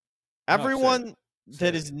 Everyone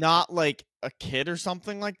that is not like a kid or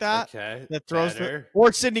something like that, that throws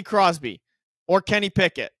or Sidney Crosby or Kenny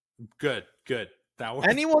Pickett. Good.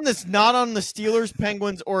 Anyone that's not on the Steelers,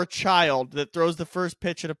 Penguins, or a child that throws the first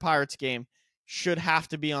pitch at a Pirates game should have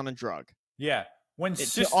to be on a drug. Yeah. When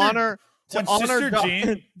Sister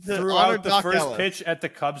Jean threw out the first pitch at the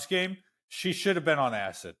Cubs game, she should have been on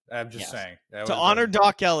acid. I'm just saying. To honor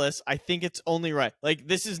Doc Ellis, I think it's only right. Like,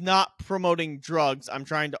 this is not promoting drugs. I'm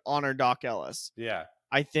trying to honor Doc Ellis. Yeah.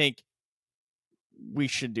 I think we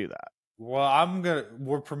should do that. Well,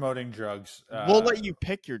 we're promoting drugs. We'll let you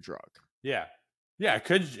pick your drug. Yeah. Yeah, it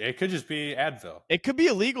could just be Advil. It could be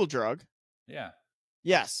a legal drug. Yeah.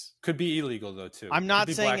 Yes. Could be illegal though too. I'm not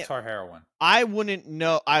saying black tar heroin. I wouldn't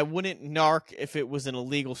narc if it was an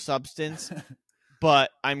illegal substance,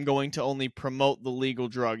 but I'm going to only promote the legal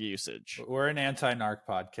drug usage. We're an anti-narc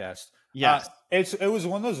podcast. Yes. It was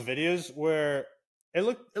one of those videos where it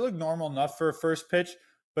looked normal enough for a first pitch,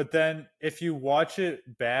 but then if you watch it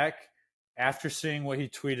back after seeing what he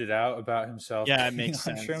tweeted out about himself, it makes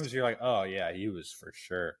sense. Shrooms, you're like, oh yeah, he was for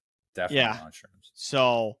sure definitely on shrooms.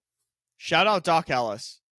 So, shout out Doc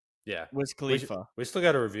Ellis. Yeah, Wiz Khalifa. We still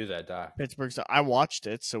got to review that doc. Pittsburgh. I watched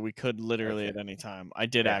it, so we could literally at any time. I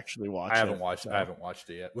did actually watch it. I haven't watched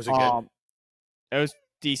it yet. Was it good? It was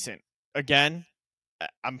decent. Again,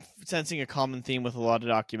 I'm sensing a common theme with a lot of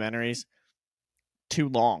documentaries. Too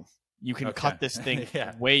long. You can cut this thing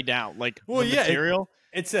way down. Like the material.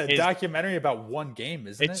 It's a documentary about one game,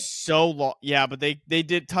 isn't it? It's so long. Yeah, but they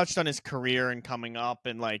did touched on his career and coming up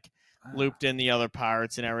and like looped in the other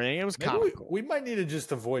Pirates and everything. It was kind of cool. We might need to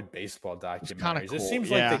just avoid baseball documentaries. Cool. It seems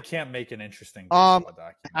like they can't make an interesting baseball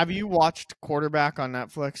documentary. Have you watched Quarterback on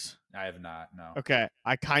Netflix? I have not, no. Okay.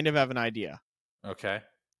 I kind of have an idea. Okay.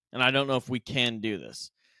 And I don't know if we can do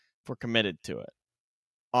this if we're committed to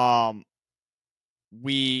it.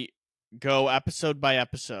 We go episode by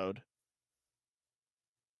episode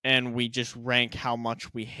and we just rank how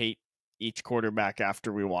much we hate each quarterback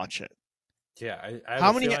after we watch it. Yeah,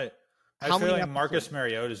 I feel like Marcus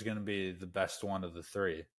Mariota is going to be the best one of the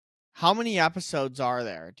three. How many episodes are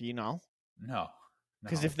there? Do you know? No.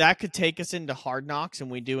 Because if that could take us into Hard Knocks and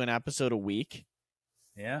we do an episode a week,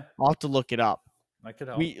 yeah, I'll have to look it up. That could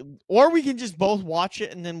help. Or we can just both watch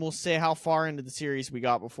it and then we'll say how far into the series we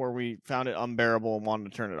got before we found it unbearable and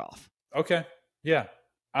wanted to turn it off. Okay. Yeah.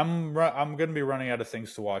 I'm going to be running out of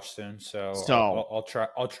things to watch soon, so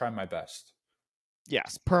I'll try my best.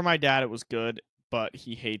 Yes, per my dad, it was good, but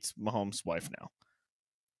he hates Mahomes' wife now.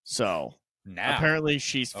 So apparently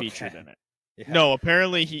she's featured in it. Yeah. No,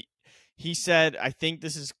 apparently he said, I think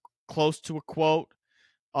this is close to a quote.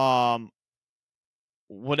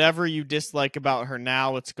 Whatever you dislike about her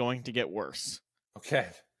now, it's going to get worse. Okay.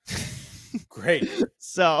 Great.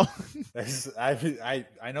 So I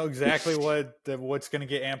know exactly what's going to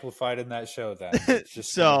get amplified in that show then. It's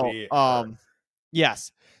just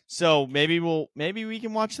yes. So maybe we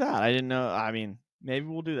can watch that. I didn't know. I mean, maybe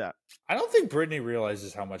we'll do that. I don't think Brittany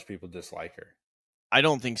realizes how much people dislike her. I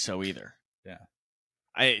don't think so either. Yeah.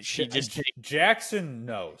 Jackson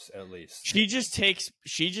knows at least. She just takes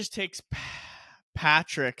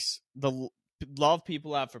Patrick's the love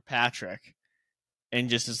people have for Patrick and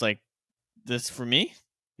just is like, this for me?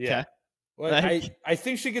 Yeah. Okay. Well, I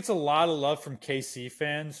think she gets a lot of love from KC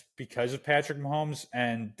fans because of Patrick Mahomes,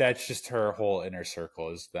 and that's just her whole inner circle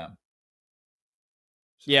is them.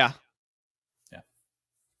 So, yeah.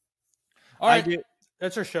 All right.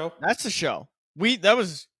 That's our show. That's the show. That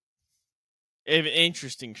was an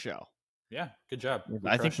interesting show. Yeah, good job.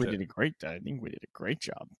 I think we did a great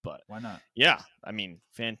job, but why not? Yeah, I mean,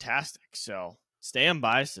 fantastic. So stay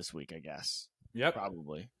unbiased this week, I guess. Yep.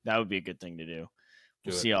 Probably. That would be a good thing to do.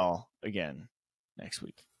 We'll see y'all again next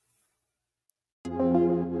week.